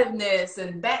combativeness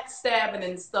and backstabbing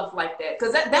and stuff like that,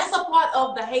 because that's a part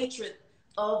of the hatred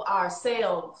of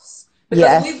ourselves.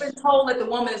 Because we've been told that the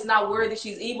woman is not worthy,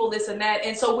 she's evil, this and that,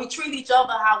 and so we treat each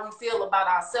other how we feel about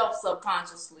ourselves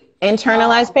subconsciously.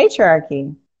 Internalized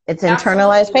patriarchy. It's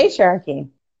internalized patriarchy.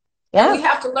 Yeah. And we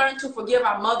have to learn to forgive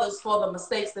our mothers for the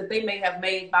mistakes that they may have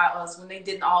made by us when they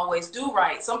didn't always do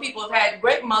right. Some people have had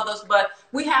great mothers, but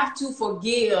we have to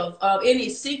forgive any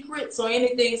secrets or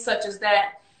anything such as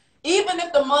that. Even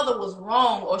if the mother was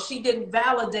wrong or she didn't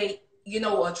validate,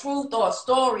 a truth or a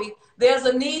story, there's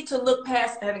a need to look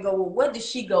past it and go, well, what did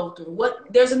she go through?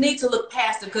 There's a need to look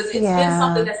past it because it's been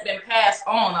something that's been passed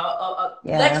on, a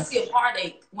legacy of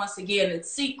heartache, once again, and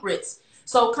secrets.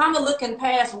 So kind of looking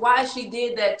past why she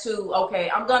did that to, okay,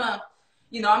 I'm going to,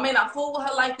 you know, I may not fool with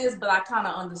her like this, but I kind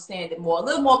of understand it more. A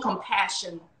little more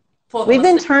compassion for the We've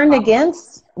been mistake.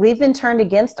 turned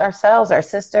against ourselves, our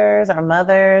sisters, our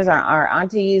mothers, our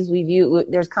aunties.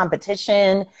 There's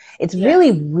competition. It's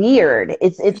really weird.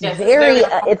 It's Yes, very,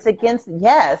 it's against,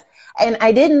 yes. And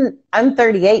I'm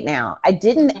 38 now. I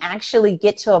didn't actually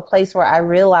get to a place where I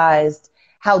realized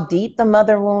how deep the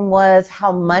mother wound was,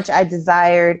 how much I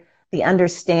desired the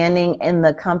understanding and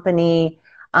the company,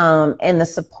 and the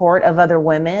support of other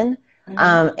women.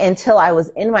 Until I was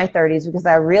in my 30s, because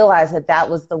I realized that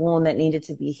was the wound that needed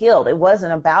to be healed. It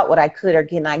wasn't about what I could or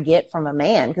could not get from a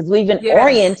man, because we've been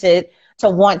oriented to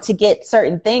want to get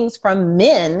certain things from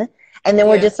men, and then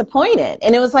we're disappointed.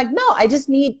 And it was like, no, I just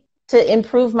need to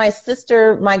improve my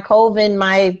sister, my coven,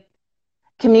 my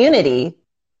community.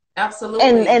 Absolutely.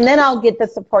 And then I'll get the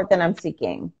support that I'm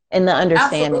seeking and the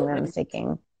understanding that I'm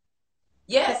seeking.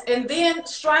 Yes, and then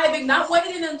striving, not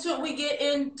waiting until we get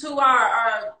into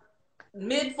our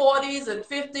mid-40s and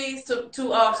 50s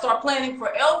to start planning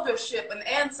for eldership and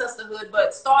ancestorhood,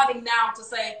 but starting now to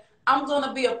say, I'm going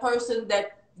to be a person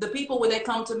that the people, when they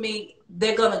come to me,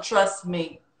 they're going to trust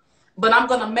me. But I'm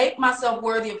going to make myself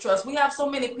worthy of trust. We have so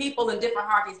many people in different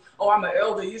hierarchies. Oh, I'm an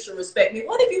elder, you should respect me.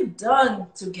 What have you done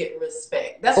to get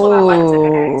respect? That's what I like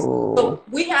to ask. So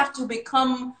we have to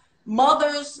become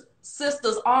mothers,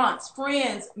 sisters, aunts,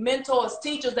 friends, mentors,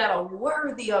 teachers that are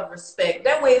worthy of respect.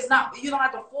 That way, it's not, we don't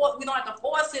have to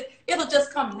force it. It'll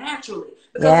just come naturally.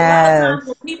 Because a lot of times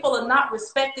when people are not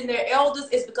respecting their elders,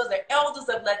 it's because their elders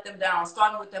have let them down,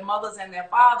 starting with their mothers and their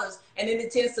fathers, and then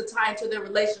it tends to tie into their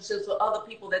relationships with other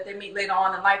people that they meet later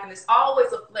on in life, and it's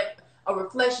always a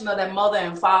reflection of that mother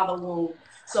and father wound.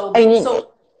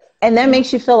 And that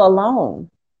makes you feel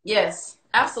alone. Yes.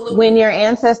 Absolutely. When your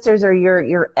ancestors or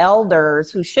your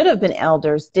elders, who should have been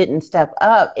elders, didn't step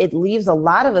up, it leaves a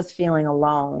lot of us feeling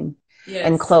alone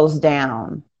and closed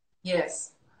down.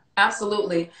 Yes,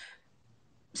 absolutely.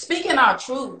 Speaking our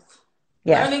truth,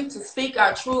 learning to speak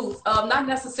our truth, not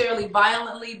necessarily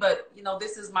violently, but, you know,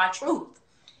 this is my truth.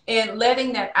 And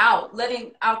letting that out,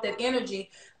 letting out that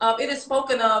energy. It is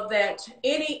spoken of that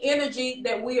any energy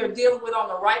that we are dealing with on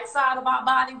the right side of our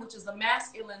body, which is the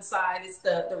masculine side, is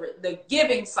the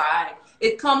giving side.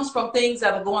 It comes from things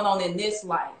that are going on in this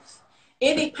life.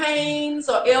 Any pains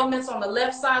or ailments on the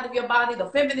left side of your body, the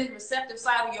feminine receptive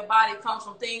side of your body, comes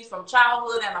from things from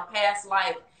childhood and a past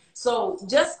life. So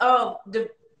just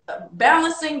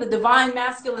balancing the divine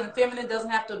masculine and feminine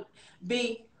doesn't have to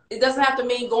be, it doesn't have to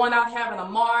mean going out having a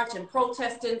march and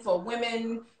protesting for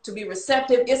women to be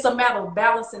receptive. It's a matter of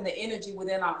balancing the energy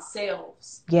within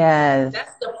ourselves. Yes.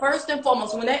 That's the first and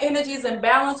foremost. When that energy is in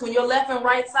balance, when your left and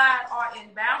right side are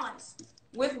in balance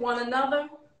with one another,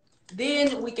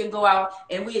 then we can go out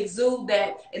and we exude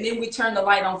that, and then we turn the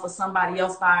light on for somebody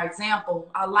else by our example,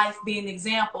 our life being an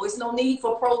example. It's no need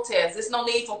for protest. It's no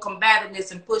need for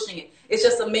combativeness and pushing it. It's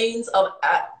just a means of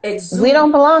exuding. We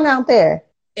don't belong out there.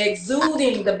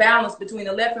 Exuding the balance between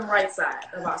the left and right side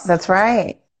of ourselves. That's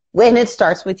right. And it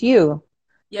starts with you.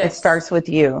 Yes. It starts with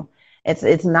you.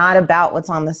 It's not about what's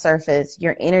on the surface.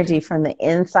 Your energy from the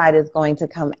inside is going to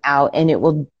come out, and it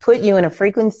will put you in a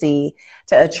frequency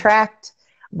to attract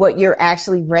what you're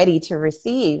actually ready to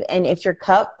receive. And if your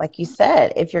cup, like you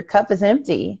said, if your cup is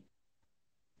empty,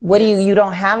 what do you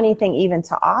don't have anything even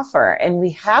to offer. And we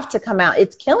have to come out.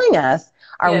 It's killing us.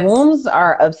 Our wombs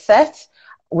are upset.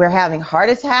 We're having heart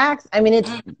attacks. I mean,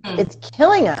 it's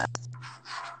killing us.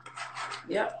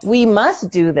 Yep. We must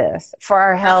do this for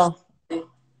our health.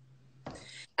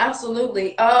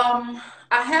 Absolutely.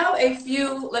 I have a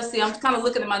few, let's see, I'm kind of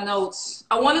looking at my notes.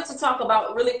 I wanted to talk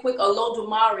about really quick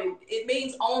Olodumare. It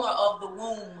means owner of the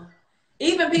womb.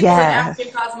 Even people in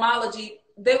African cosmology,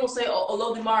 they will say, oh,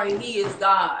 Olodumare, he is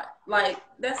God. Like,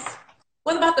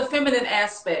 what about the feminine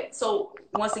aspect? So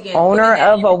once again, owner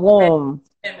of a womb.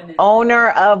 Feminine.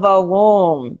 Owner of a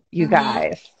womb, you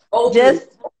guys. Olodu.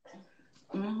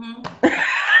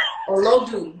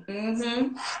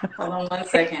 Hold on one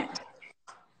second.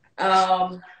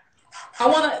 I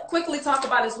want to quickly talk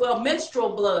about as well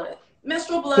menstrual blood.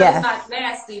 Menstrual blood is not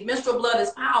nasty. Menstrual blood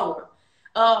is power.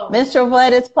 Menstrual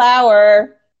blood is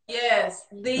power. Yes.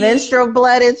 Menstrual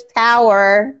blood is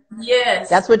power. Yes.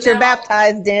 That's what you're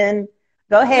baptized in.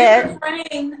 Go ahead. We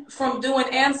refrain from doing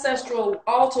ancestral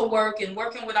altar work and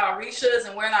working with our Rishas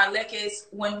and wearing our lekes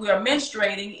when we are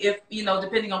menstruating, if, you know,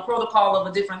 depending on protocol of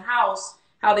a different house,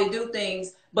 how they do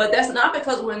things. But that's not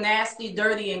because we're nasty,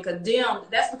 dirty, and condemned.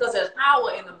 That's because there's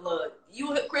power in the blood.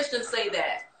 You Christians say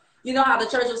that. You know how the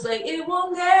church will say, it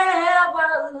will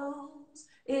never lose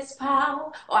its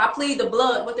power. Or I plead the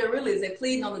blood. What they really is, they're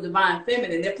pleading on the divine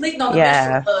feminine. They're pleading on the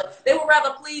menstrual blood. They would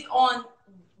rather plead on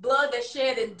blood that's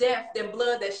shed in death than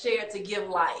blood that's shed to give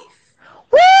life.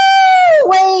 Woo!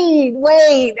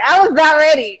 Wait. I was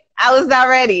not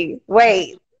ready.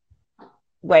 Wait.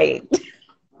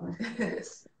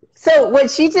 So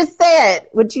what you just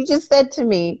said to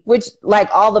me, which like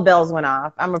all the bells went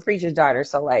off. I'm a preacher's daughter,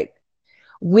 so like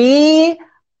we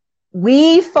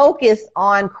focus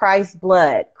on Christ's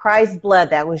blood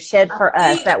that was shed for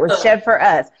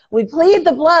us. We plead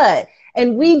the blood,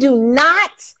 and we do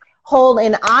not hold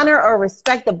in honor or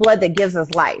respect the blood that gives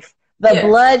us life. The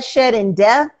blood shed in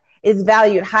death is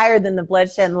valued higher than the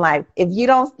blood shed in life. If you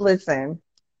don't listen.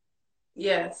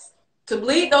 Yes. To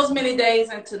bleed those many days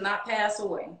and to not pass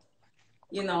away.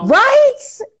 You know. Right?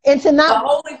 And to not. The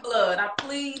holy blood. I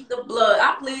plead the blood.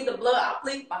 I plead the blood. I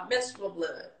plead my menstrual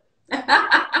blood.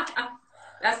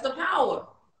 That's the power.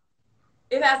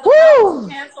 It has the power to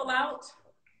cancel out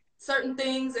certain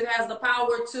things. It has the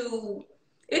power to,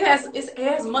 it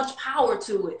has much power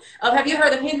to it. Have you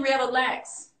heard of Henrietta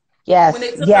Lacks? Yes. When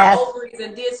they took her ovaries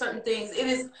and did certain things, it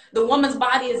is, the woman's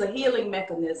body is a healing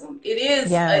mechanism. It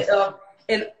is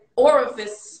an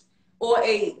orifice or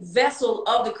a vessel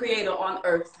of the Creator on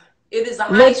earth. It is a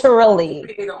literally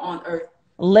Creator on earth.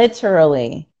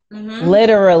 Literally.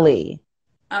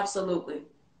 Absolutely.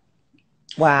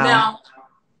 Wow. Now,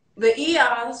 the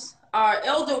Iyas are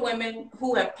elder women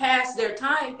who have passed their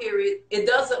time period. It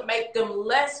doesn't make them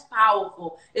less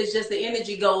powerful. It's just the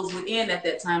energy goes within at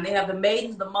that time. They have the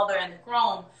maiden, the mother, and the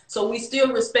crone. So we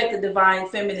still respect the divine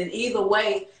feminine either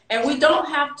way. And we don't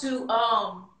have to,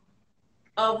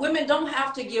 women don't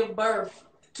have to give birth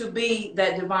to be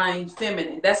that divine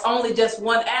feminine. That's only just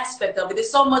one aspect of it. It's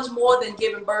so much more than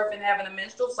giving birth and having a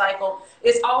menstrual cycle.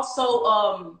 It's also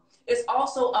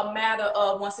a matter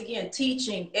of, once again,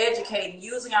 teaching, educating,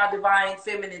 using our divine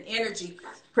feminine energy,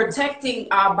 protecting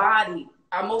our body,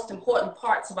 our most important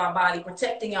parts of our body,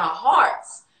 protecting our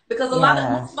hearts. Because a lot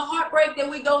of the heartbreak that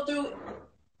we go through,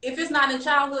 if it's not in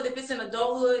childhood, if it's in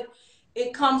adulthood,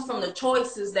 it comes from the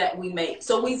choices that we make.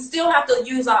 So we still have to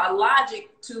use our logic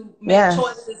to make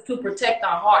choices to protect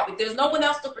our heart. If there's no one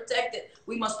else to protect it,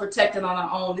 we must protect it on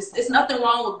our own. It's nothing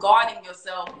wrong with guarding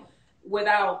yourself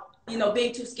without, you know,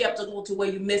 being too skeptical to where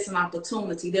you miss an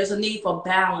opportunity. There's a need for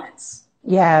balance.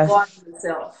 Guarding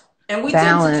yourself. And we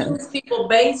tend to choose people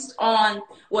based on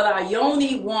what our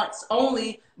yoni wants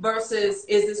only versus,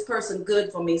 is this person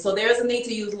good for me? So there's a need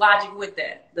to use logic with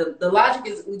that. The logic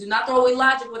is, we do not throw away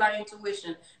logic with our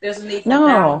intuition. There's a need for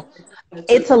balance.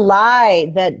 It's a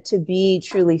lie that to be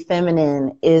truly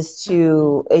feminine is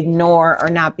to ignore or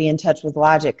not be in touch with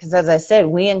logic. Because as I said,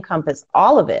 we encompass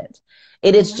all of it.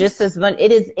 It is just as much,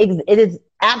 it is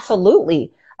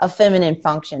absolutely a feminine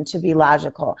function to be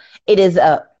logical. It is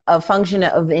a function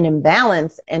of an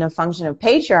imbalance and a function of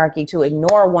patriarchy to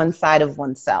ignore one side of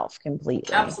oneself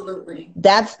completely. Absolutely.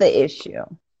 That's the issue.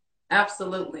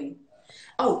 Absolutely.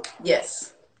 Oh,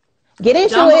 yes. Get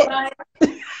into Jambalaya.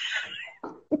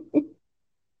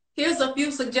 Here's a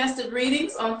few suggested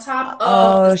readings on top of...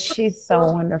 Oh, she's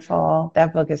so wonderful.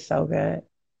 That book is so good.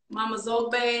 Mama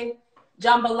Zogbe.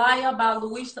 Jambalaya by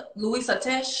Luisah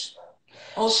Teish.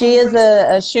 She is a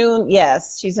Osun,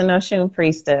 yes, she's an Osun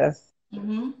priestess.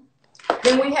 Then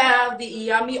we have the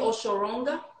Iyaami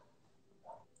Osoronga.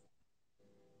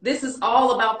 This is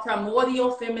all about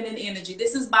primordial feminine energy.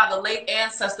 This is by the late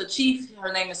ancestor chief,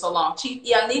 her name is so long, Chief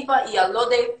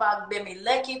Iyalode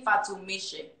Fagbimileke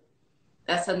Fatunmuse.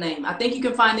 That's her name. I think you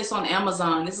can find this on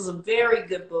Amazon. This is a very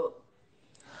good book.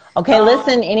 Okay,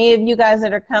 listen, any of you guys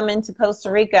that are coming to Costa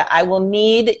Rica, I will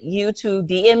need you to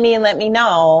DM me and let me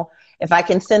know if I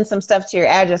can send some stuff to your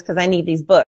address because I need these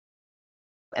books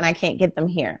and I can't get them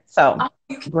here. So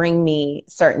bring me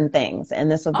certain things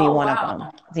and this will be one of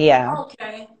them. Yeah.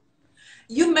 Okay.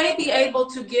 You may be able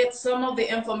to get some of the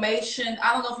information.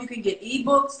 I don't know if you can get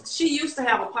ebooks. She used to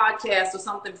have a podcast or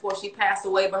something before she passed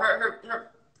away, but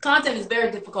her content is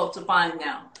very difficult to find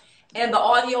now. And the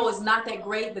audio is not that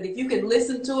great, but if you can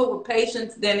listen to it with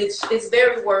patience, then it's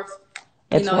very worth,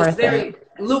 it's very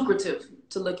lucrative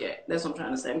to look at. That's what I'm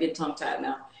trying to say. I'm getting tongue-tied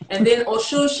now. And then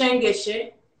Osun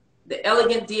Sengese, the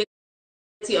elegant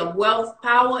deity of wealth,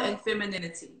 power, and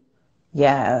femininity.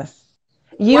 Yes.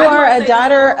 You are a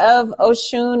daughter of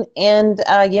Osun and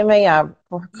Yemaya,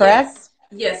 correct?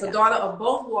 Yes, a daughter of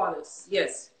both waters.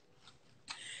 Yes.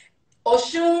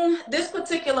 Osun, this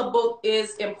particular book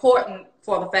is important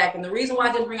for the fact, and the reason why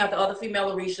I didn't bring out the other female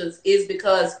Orishas is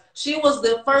because she was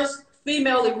the first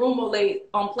female Irumolate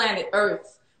on planet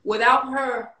Earth. Without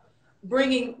her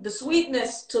bringing the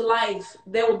sweetness to life,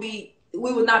 we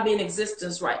would not be in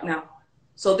existence right now.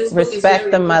 So this book is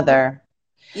respect the mother.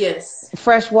 Yes.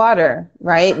 Fresh water,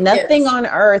 right? Nothing Yes. on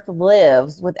earth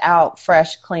lives without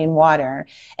fresh, clean water.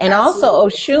 And also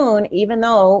Absolutely. Oshun, even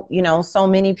though, you know, so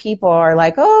many people are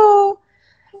like, oh,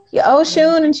 yeah,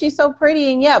 Oshun, and she's so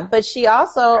pretty. And yeah, but she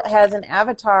also has an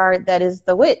avatar that is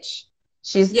the witch.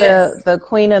 She's Yes. the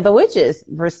queen of the witches.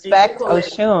 Respect Equally.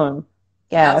 Oshun.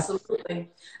 Yes. Absolutely.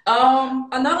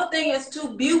 Another thing is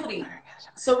to beauty.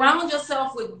 Surround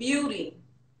yourself with beauty.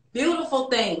 Beautiful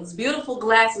things, beautiful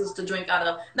glasses to drink out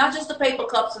of, not just the paper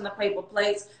cups and the paper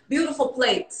plates, beautiful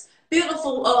plates,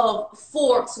 beautiful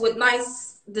forks with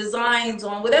nice designs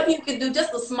on, whatever you can do,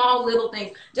 just the small little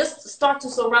things. Just start to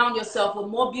surround yourself with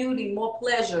more beauty, more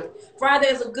pleasure. Friday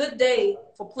is a good day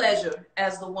for pleasure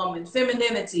as the woman,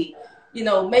 femininity, you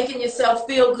know, making yourself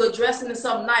feel good, dressing in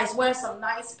something nice, wearing some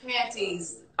nice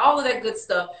panties, all of that good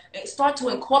stuff. And start to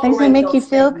Things that incorporate make you those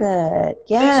feel things. good. Makes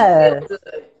you feel Yes.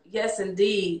 good. Yes,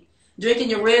 indeed. Drinking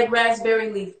your red raspberry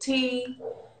leaf tea.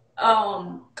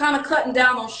 Kind of cutting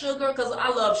down on sugar because I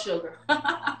love sugar.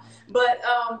 But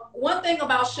one thing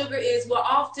about sugar is we're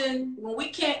often, when we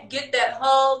can't get that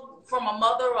hug from a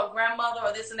mother or grandmother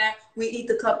or this and that, we eat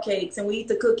the cupcakes and we eat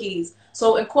the cookies.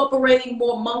 So incorporating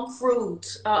more monk fruit.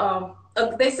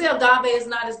 They say agave is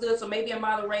not as good, so maybe in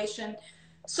moderation.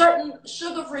 Certain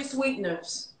sugar-free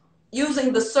sweeteners,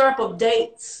 using the syrup of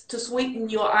dates to sweeten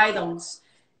your items.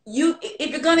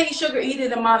 If you're gonna eat sugar, eat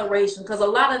it in moderation, because a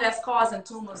lot of that's causing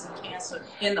tumors and cancer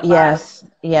in the body. Yes.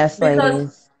 Yes, Because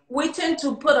ladies. we tend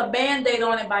to put a band-aid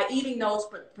on it by eating those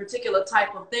particular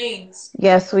type of things,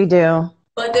 Yes, we do.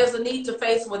 but there's a need to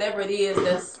face whatever it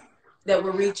is that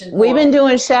we're reaching We've been for.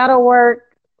 doing shadow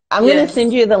work. I'm going to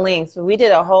send Yes. you the links. We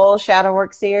did a whole shadow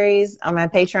work series on my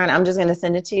Patreon. I'm just going to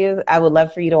send it to you. I would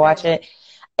love for you to watch it.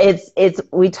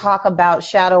 We talk about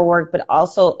shadow work, but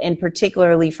also in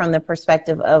particularly from the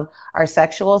perspective of our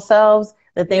sexual selves,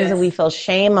 the things that we Yes. feel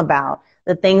shame about,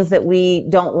 the things that we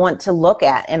don't want to look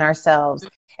at in ourselves.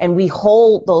 And we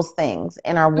hold those things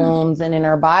in our wombs and in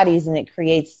our bodies, and it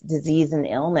creates disease and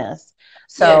illness.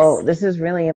 So Yes. this is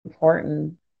really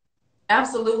important.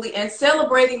 Absolutely. And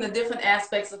celebrating the different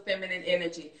aspects of feminine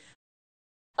energy.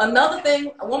 Another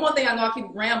thing, one more thing, I know I keep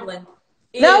rambling,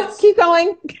 No, is keep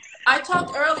going. I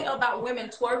talked earlier about women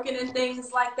twerking and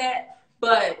things like that,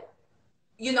 but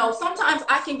you know, sometimes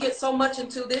I can get so much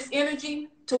into this energy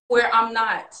to where I'm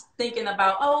not thinking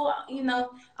about, oh, you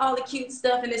know, all the cute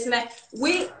stuff and this and that.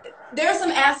 There's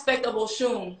an aspect of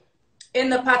Oshun in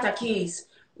the Patakis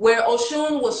where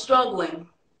Oshun was struggling,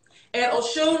 and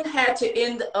Oshun had to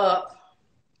end up,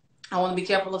 I want to be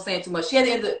careful of saying too much, she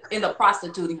had to end up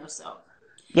prostituting herself.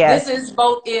 This Yes. is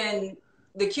both in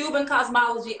the Cuban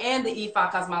cosmology and the Ifa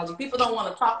cosmology. People don't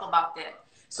want to talk about that.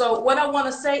 So what I want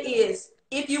to say is,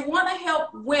 if you want to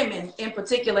help women in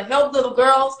particular, help little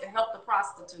girls and help the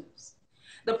prostitutes.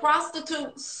 The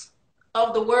prostitutes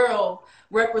of the world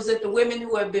represent the women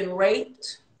who have been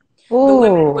raped, the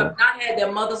women who have Ooh, not had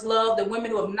their mother's love, the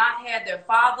women who have not had their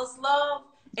father's love,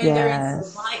 and they're in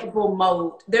yes. survival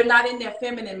mode. They're not in their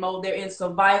feminine mode, they're in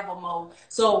survival mode.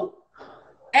 So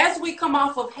as we come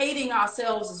off of hating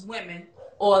ourselves as women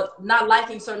or not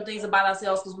liking certain things about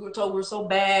ourselves because we were told we're so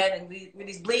bad and we're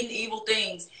these bleeding evil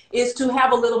things, is to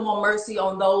have a little more mercy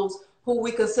on those who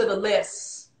we consider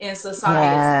less in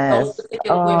society, those Yes.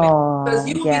 particular women. Because Oh,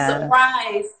 you will be yes.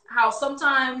 surprised how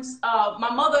sometimes my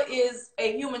mother is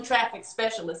a human traffic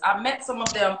specialist. I met some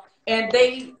of them, and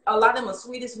a lot of them are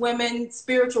sweetest women,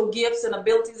 spiritual gifts and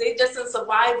abilities. They just in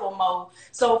survival mode.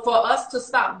 So for us to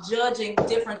stop judging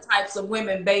different types of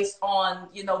women based on,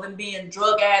 you know, them being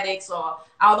drug addicts or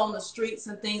out on the streets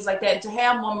and things like that, to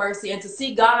have more mercy and to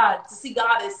see God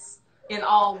is in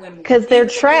all women, Because they're even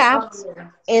if they're trapped struggling.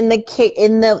 in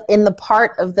the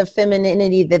part of the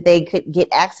femininity that they could get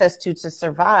access to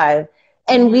survive.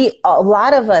 And Mm-hmm. a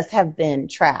lot of us have been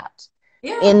trapped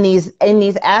Yeah. in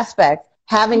these aspects,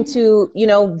 having to, you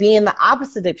know, be in the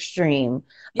opposite extreme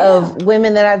Yeah. of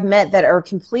women that I've met that are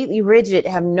completely rigid,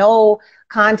 have no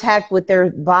contact with their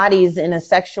bodies in a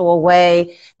sexual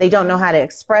way. They don't know how to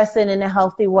express it in a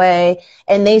healthy way,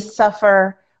 and they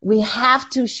suffer. We have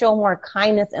to show more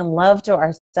kindness and love to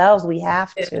ourselves. We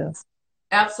have Yes. to.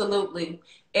 Absolutely.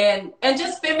 And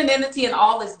just femininity in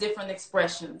all its different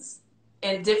expressions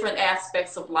and different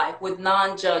aspects of life with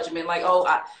non-judgment. Like, oh,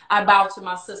 I bow to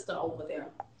my sister over there.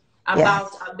 Yes.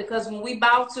 Because when we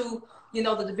bow to, you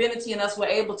know, the divinity in us, we're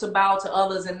able to bow to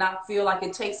others and not feel like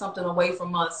it takes something away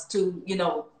from us to, you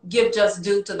know, give just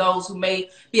due to those who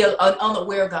may be an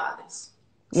unaware goddess.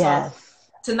 So Yes.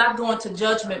 to not go into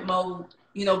judgment mode,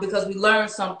 you know, because we learned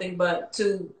something, but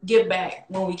to give back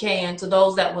when we can to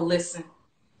those that will listen.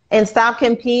 And stop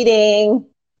competing.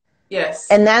 Yes.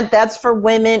 And that's for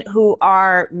women who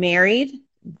are married,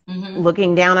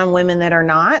 looking down on women that are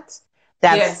not.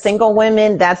 That's single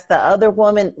women. That's the other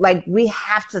woman. Like, we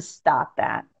have to stop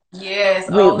that. Yes.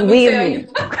 Let me tell you.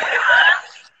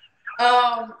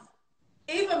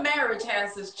 Even marriage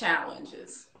has its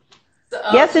challenges.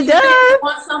 Yes, it does. You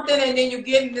want something and then you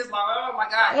get in this, like, oh my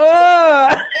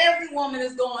God. Every woman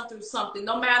is going through something,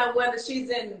 no matter whether she's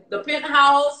in the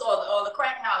penthouse or the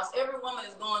crack house. Every woman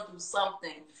is going through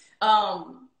something.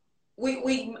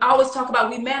 We always talk about,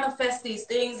 we manifest these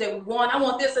things that we want. I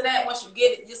want this or that. Once you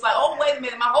get it, just like, oh, wait a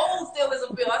minute, my hole still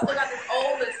isn't filled. I still got this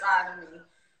old inside of me.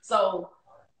 So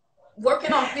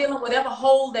working on filling whatever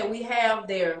hole that we have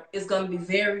there is going to be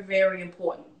very, very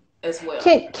important as well.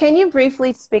 Can you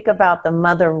briefly speak about the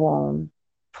mother wound,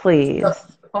 please?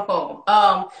 The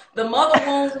mother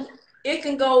wound, it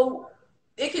can deal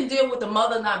with the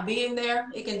mother not being there.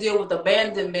 It can deal with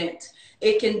abandonment.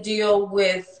 It can deal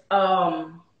with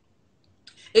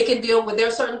there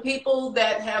are certain people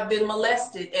that have been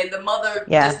molested and the mother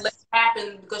just let it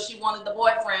happen because she wanted the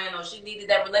boyfriend or she needed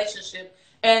that relationship.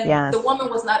 And the woman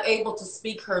was not able to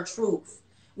speak her truth.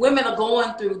 Women are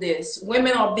going through this.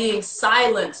 Women are being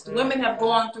silenced. Women have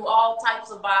gone through all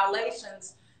types of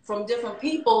violations from different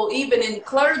people, even in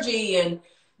clergy and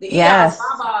the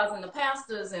babas and the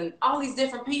pastors and all these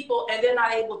different people, and they're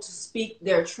not able to speak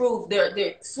their truth.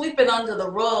 They're sweeping under the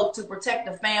rug to protect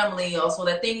the family or so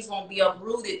that things won't be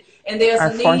uprooted. And there's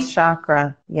our fourth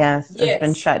chakra, it's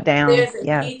been shut down. There's a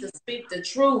need to speak the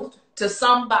truth to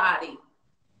somebody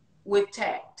with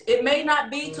tact. It may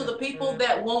not be to the people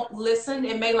that won't listen.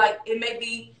 It may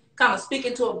be kind of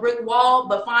speaking to a brick wall,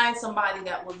 but find somebody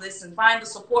that will listen. Find a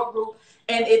support group.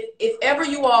 And if ever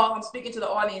you are, I'm speaking to the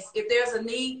audience, if there's a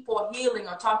need for healing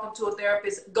or talking to a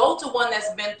therapist, go to one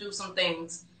that's been through some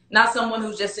things. Not someone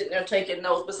who's just sitting there taking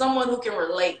notes, but someone who can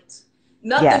relate.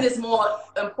 Nothing is more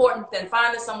important than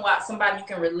finding somebody you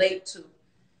can relate to.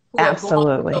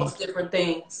 Absolutely. Those different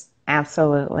things.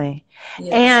 Absolutely.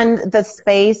 Yes. And the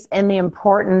space and the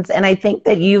importance, and I think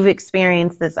that you've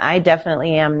experienced this, I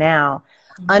definitely am now,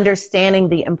 understanding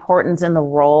the importance and the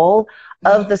role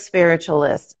of the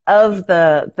spiritualist, of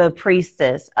the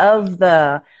priestess, of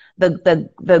the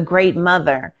great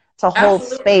mother to hold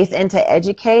space and to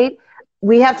educate.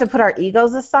 We have to put our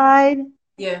egos aside.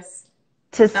 Yes.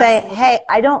 To say, hey,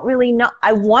 I don't really know.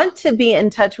 I want to be in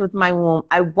touch with my womb.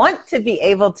 I want to be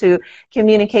able to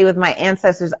communicate with my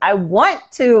ancestors. I want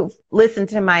to listen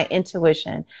to my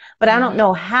intuition, but I don't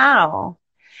know how.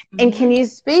 And can you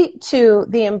speak to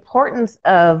the importance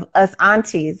of us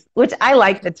aunties, which I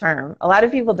like the term. A lot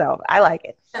of people don't. I like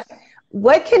it.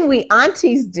 What can we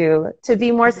aunties do to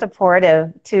be more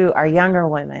supportive to our younger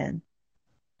women?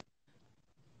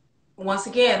 Once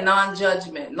again,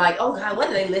 non-judgment. Like, oh God, what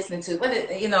are they listening to?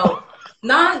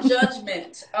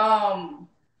 Non-judgment.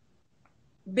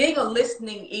 Being a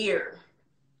listening ear.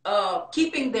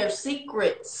 Keeping their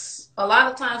secrets. A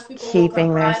lot of times people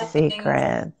keeping their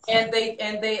secrets, and they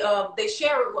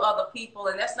share it with other people,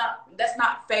 and that's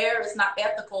not fair. It's not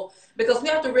ethical, because we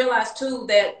have to realize too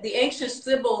that the ancient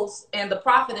Sibyls and the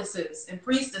prophetesses and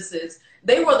priestesses,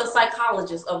 they were the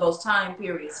psychologists of those time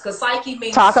periods. Because psyche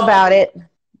means Talk about it.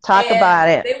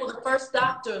 They were the first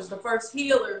doctors, the first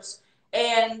healers.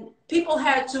 And people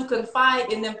had to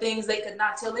confide in them things they could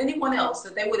not tell anyone else,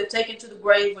 that they would have taken to the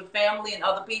grave with family and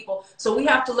other people. So we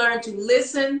have to learn to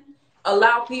listen,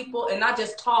 allow people, and not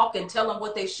just talk and tell them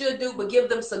what they should do, but give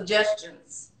them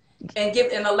suggestions and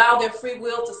allow their free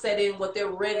will to set in what they're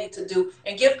ready to do,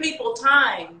 and give people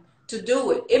time to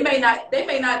do it. They may not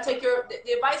take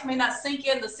the advice may not sink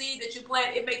in the seed that you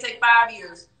plant. It may take 5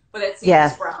 years for that seed to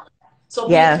sprout. So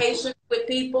be patient with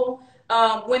people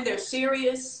when they're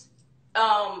serious.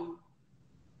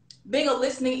 Being a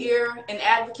listening ear and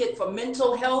advocate for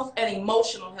mental health and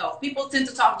emotional health. People tend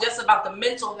to talk just about the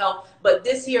mental health, but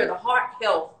this here, the heart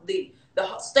health, the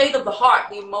state of the heart,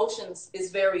 the emotions is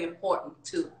very important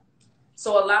too.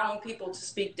 So allowing people to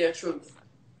speak their truth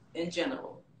in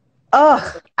general.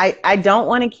 Oh, I don't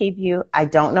want to keep you. I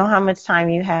don't know how much time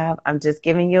you have. I'm just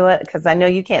giving you it because I know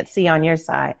you can't see on your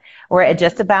side. We're at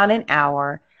just about an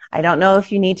hour. I don't know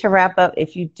if you need to wrap up.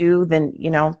 If you do, then,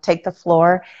 take the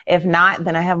floor. If not,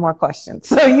 then I have more questions.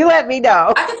 So you let me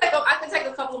know. I can take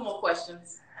a couple more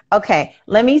questions. Okay.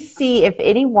 Let me see if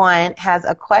anyone has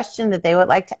a question that they would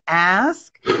like to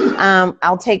ask.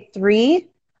 I'll take 3.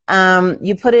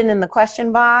 You put it in the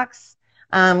question box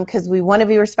because we want to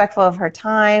be respectful of her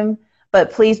time.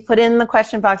 But please put it in the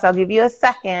question box. I'll give you a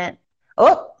second.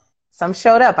 Oh, some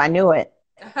showed up. I knew it.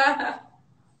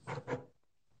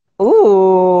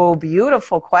 Ooh,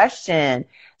 beautiful question.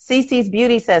 Cece's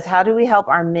Beauty says, how do we help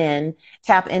our men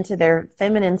tap into their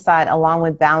feminine side along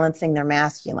with balancing their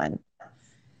masculine?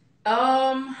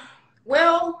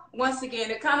 Well, once again,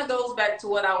 it kind of goes back to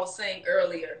what I was saying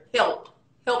earlier. Help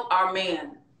our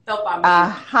men. Help our men.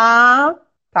 Uh-huh.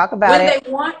 Talk about When it.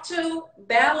 they want to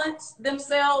balance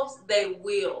themselves, they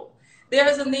will.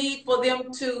 There's a need for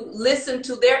them to listen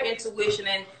to their intuition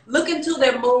and look into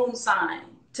their moon sign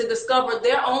to discover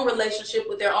their own relationship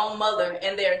with their own mother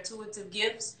and their intuitive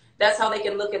gifts. That's how they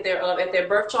can look at their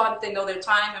birth chart if they know their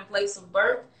time and place of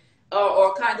birth,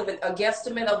 or kind of a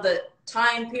guesstimate of the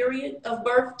time period of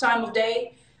birth, time of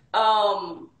day.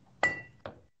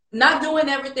 Not doing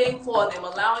everything for them,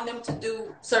 allowing them to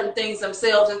do certain things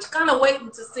themselves, and kind of waiting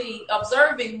to see,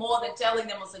 observing more than telling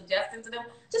them or suggesting to them.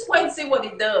 Just wait and see what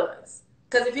he does.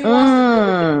 Because if he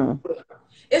wants to do it,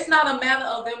 it's not a matter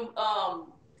of them.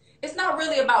 It's not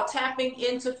really about tapping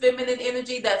into feminine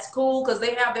energy. That's cool because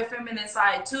they have their feminine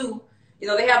side too. You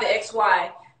know, they have the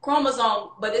XY chromosome,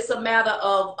 but it's a matter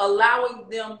of allowing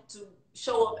them to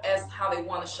show up as how they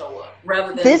want to show up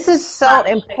rather than. This is so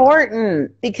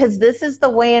important because this is the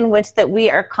way in which that we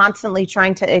are constantly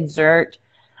trying to exert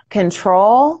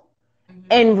control.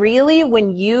 And really,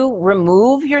 when you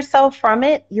remove yourself from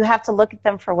it, you have to look at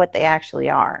them for what they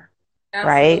actually are.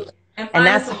 Absolutely. Right? And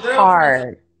that's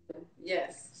hard.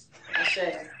 Yes, I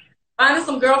share. Finding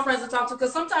some girlfriends to talk to,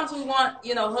 because sometimes we want,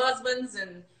 you know, husbands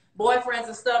and boyfriends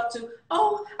and stuff to,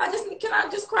 can I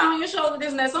just cry on your shoulder, this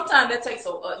and that. Sometimes that takes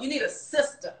you need a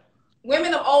sister.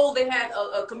 Women of old, they had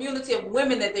a community of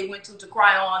women that they went to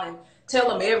cry on and tell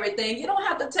them everything. You don't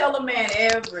have to tell a man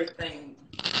everything.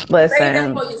 Listen. Say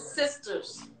that for your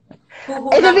sisters who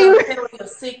are not going to tell your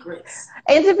secrets.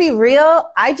 And to be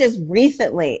real, I just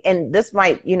recently, and this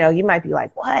might, you might be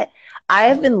like, what? I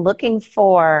have been looking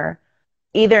for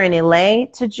either an LA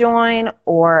to join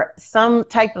or some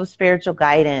type of spiritual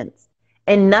guidance,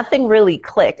 and nothing really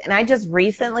clicked. And I just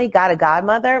recently got a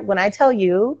godmother. When I tell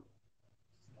you,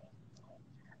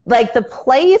 like the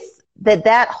place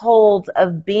that holds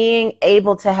of being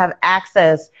able to have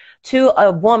access to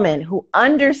a woman who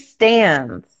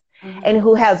understands and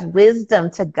who has wisdom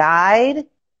to guide,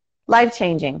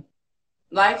 life-changing.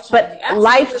 Life-changing. But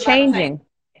life-changing.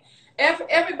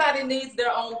 Everybody needs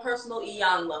their own personal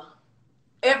Iyanla.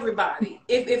 Everybody.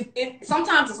 If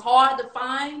sometimes it's hard to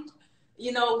find,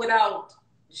 without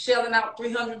shelling out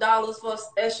 $300 for a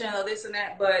session or this and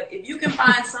that. But if you can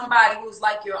find somebody who's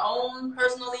like your own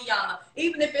personal Iyanla,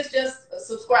 even if it's just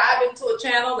subscribing to a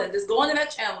channel and just going to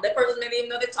that channel, that person may even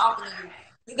know they're talking to you.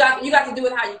 You got to do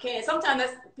it how you can. Sometimes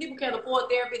people can't afford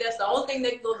therapy. That's the only thing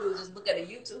they can do is just look at a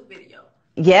YouTube video.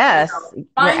 Yes, you're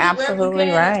absolutely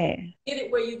right. Get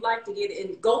it where you'd like to get it,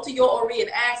 and go to your Ori and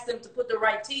ask them to put the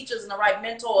right teachers and the right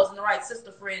mentors and the right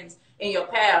sister friends in your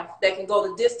path that can go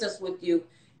the distance with you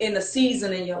in the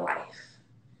season in your life.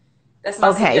 That's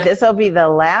my suggestion. This will be the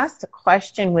last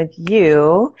question with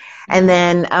you, and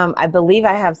then I believe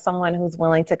I have someone who's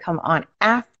willing to come on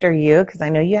after you because I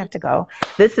know you have to go.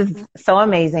 This is so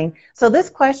amazing. So this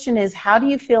question is, how do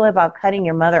you feel about cutting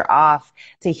your mother off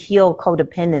to heal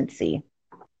codependency?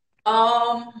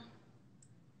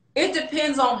 It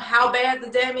depends on how bad the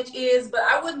damage is, but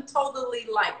I wouldn't totally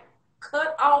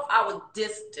cut off. I would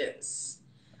distance.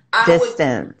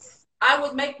 I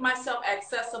would make myself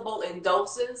accessible in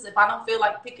doses. If I don't feel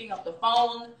like picking up the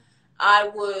phone, I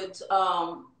would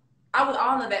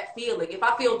honor that feeling. If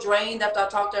I feel drained after I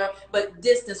talk to her, but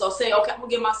distance, or say, okay, I'm gonna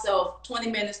give myself 20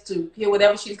 minutes to hear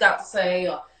whatever she's got to say,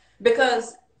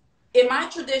 because in my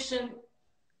tradition,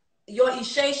 your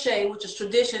Isheshe, which is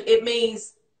tradition, it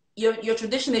means your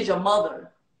tradition is your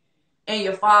mother and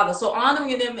your father. So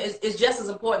honoring them is just as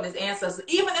important as ancestors,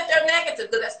 even if they're negative,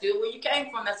 because that's still where you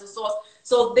came from. That's the source.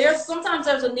 So sometimes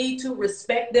there's a need to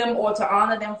respect them or to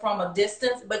honor them from a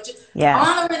distance. But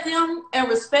honoring them and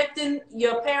respecting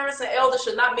your parents and elders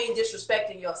should not mean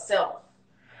disrespecting yourself.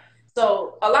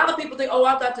 So a lot of people think,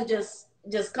 I've got to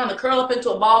just kind of curl up into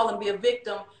a ball and be a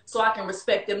victim so I can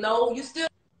respect them. No, you still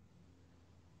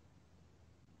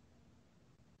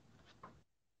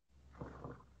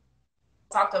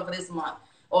talk to her for this month,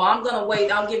 or I'm gonna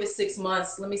wait, I'll give it 6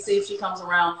 months, let me see if she comes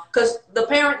around, because the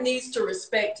parent needs to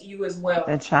respect you as well,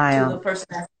 the child, to the person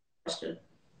asking the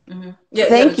question.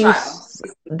 Thank you.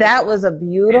 That was a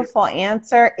beautiful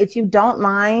answer. If you don't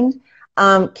mind,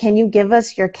 can you give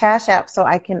us your Cash App so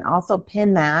I can also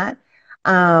pin that?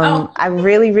 I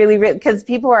really because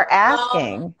people are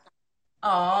asking.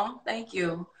 Thank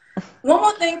you. One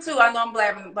more thing too. I know I'm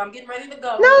blabbing, but I'm getting ready to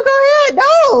go. No, go ahead.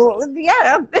 No,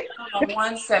 yeah. Hold on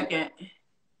 1 second.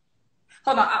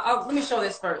 hold on. Let me show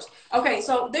this first. Okay,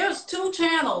 so there's 2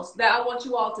 channels that I want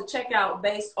you all to check out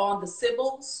based on the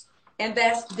Sibyls, and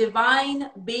that's Divine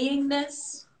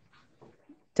Beingness.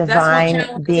 That's one Divine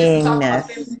channel. This is talking about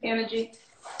Beingness. feminine energy.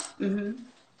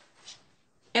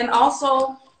 And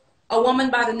also a woman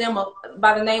by the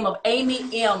name of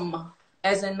Amy M,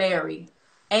 as in Mary.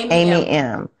 Amy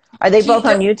M. Are they both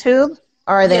on YouTube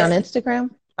or are they on Instagram?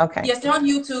 Okay. Yes, they're on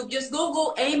YouTube. Just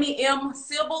Google Amy M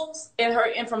Sibyls and her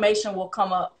information will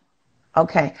come up.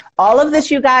 Okay. All of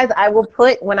this, you guys, I will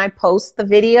put when I post the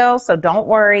video, so don't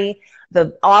worry.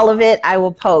 All of it I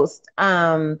will post.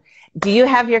 Do you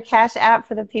have your Cash App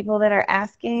for the people that are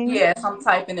asking? Yes, I'm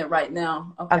typing it right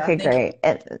now. Okay, great.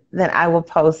 Then I will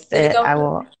post it.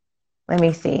 Let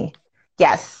me see.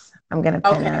 Yes, I'm going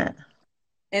to pin it.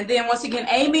 And then once again,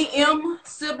 Amy M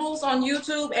Sibyls on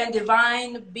YouTube and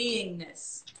Divine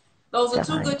Beingness. Those are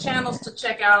 2 good channels to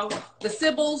check out. The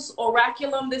Sibyls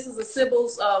Oraculum. This is a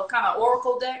Sibyls kind of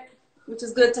oracle deck, which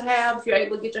is good to have if you're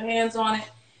able to get your hands on it.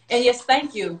 And yes,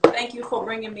 thank you. Thank you for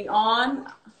bringing me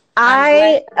on.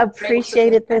 I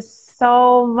appreciated this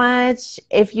so much.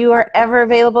 If you are ever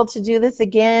available to do this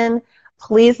again,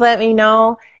 please let me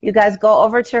know. You guys go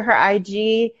over to her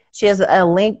IG. She has a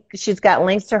link. She's got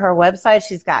links to her website.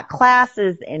 She's got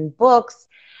classes and books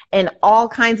and all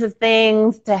kinds of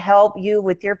things to help you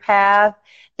with your path.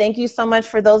 Thank you so much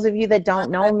for those of you that don't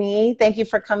know me. Thank you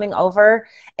for coming over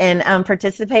and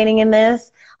participating in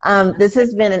this. This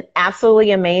has been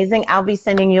absolutely amazing. I'll be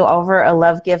sending you over a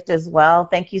love gift as well.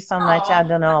 Thank you so much,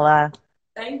 Adunola.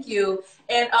 Thank you.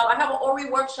 And I have an Ori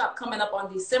workshop coming up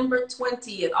on December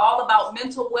 20th, all about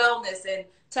mental wellness and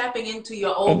tapping into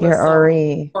your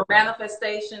Ori for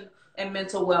manifestation and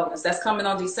mental wellness. That's coming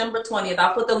on December 20th.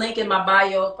 I'll put the link in my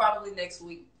bio probably next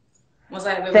week. Once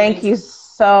I have everything. Thank you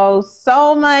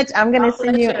so much. I'm going to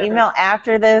send you an email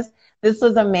after this. This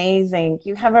was amazing.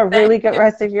 You have a really good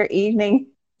rest of your evening.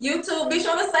 You too. Be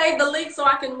sure to save the link so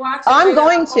I can watch it. Oh, I'm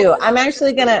going to. I'm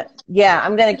actually going to,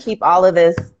 I'm going to keep all of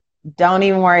this. Don't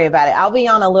even worry about it. I'll be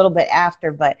on a little bit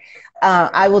after, but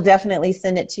I will definitely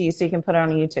send it to you so you can put it on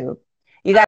YouTube.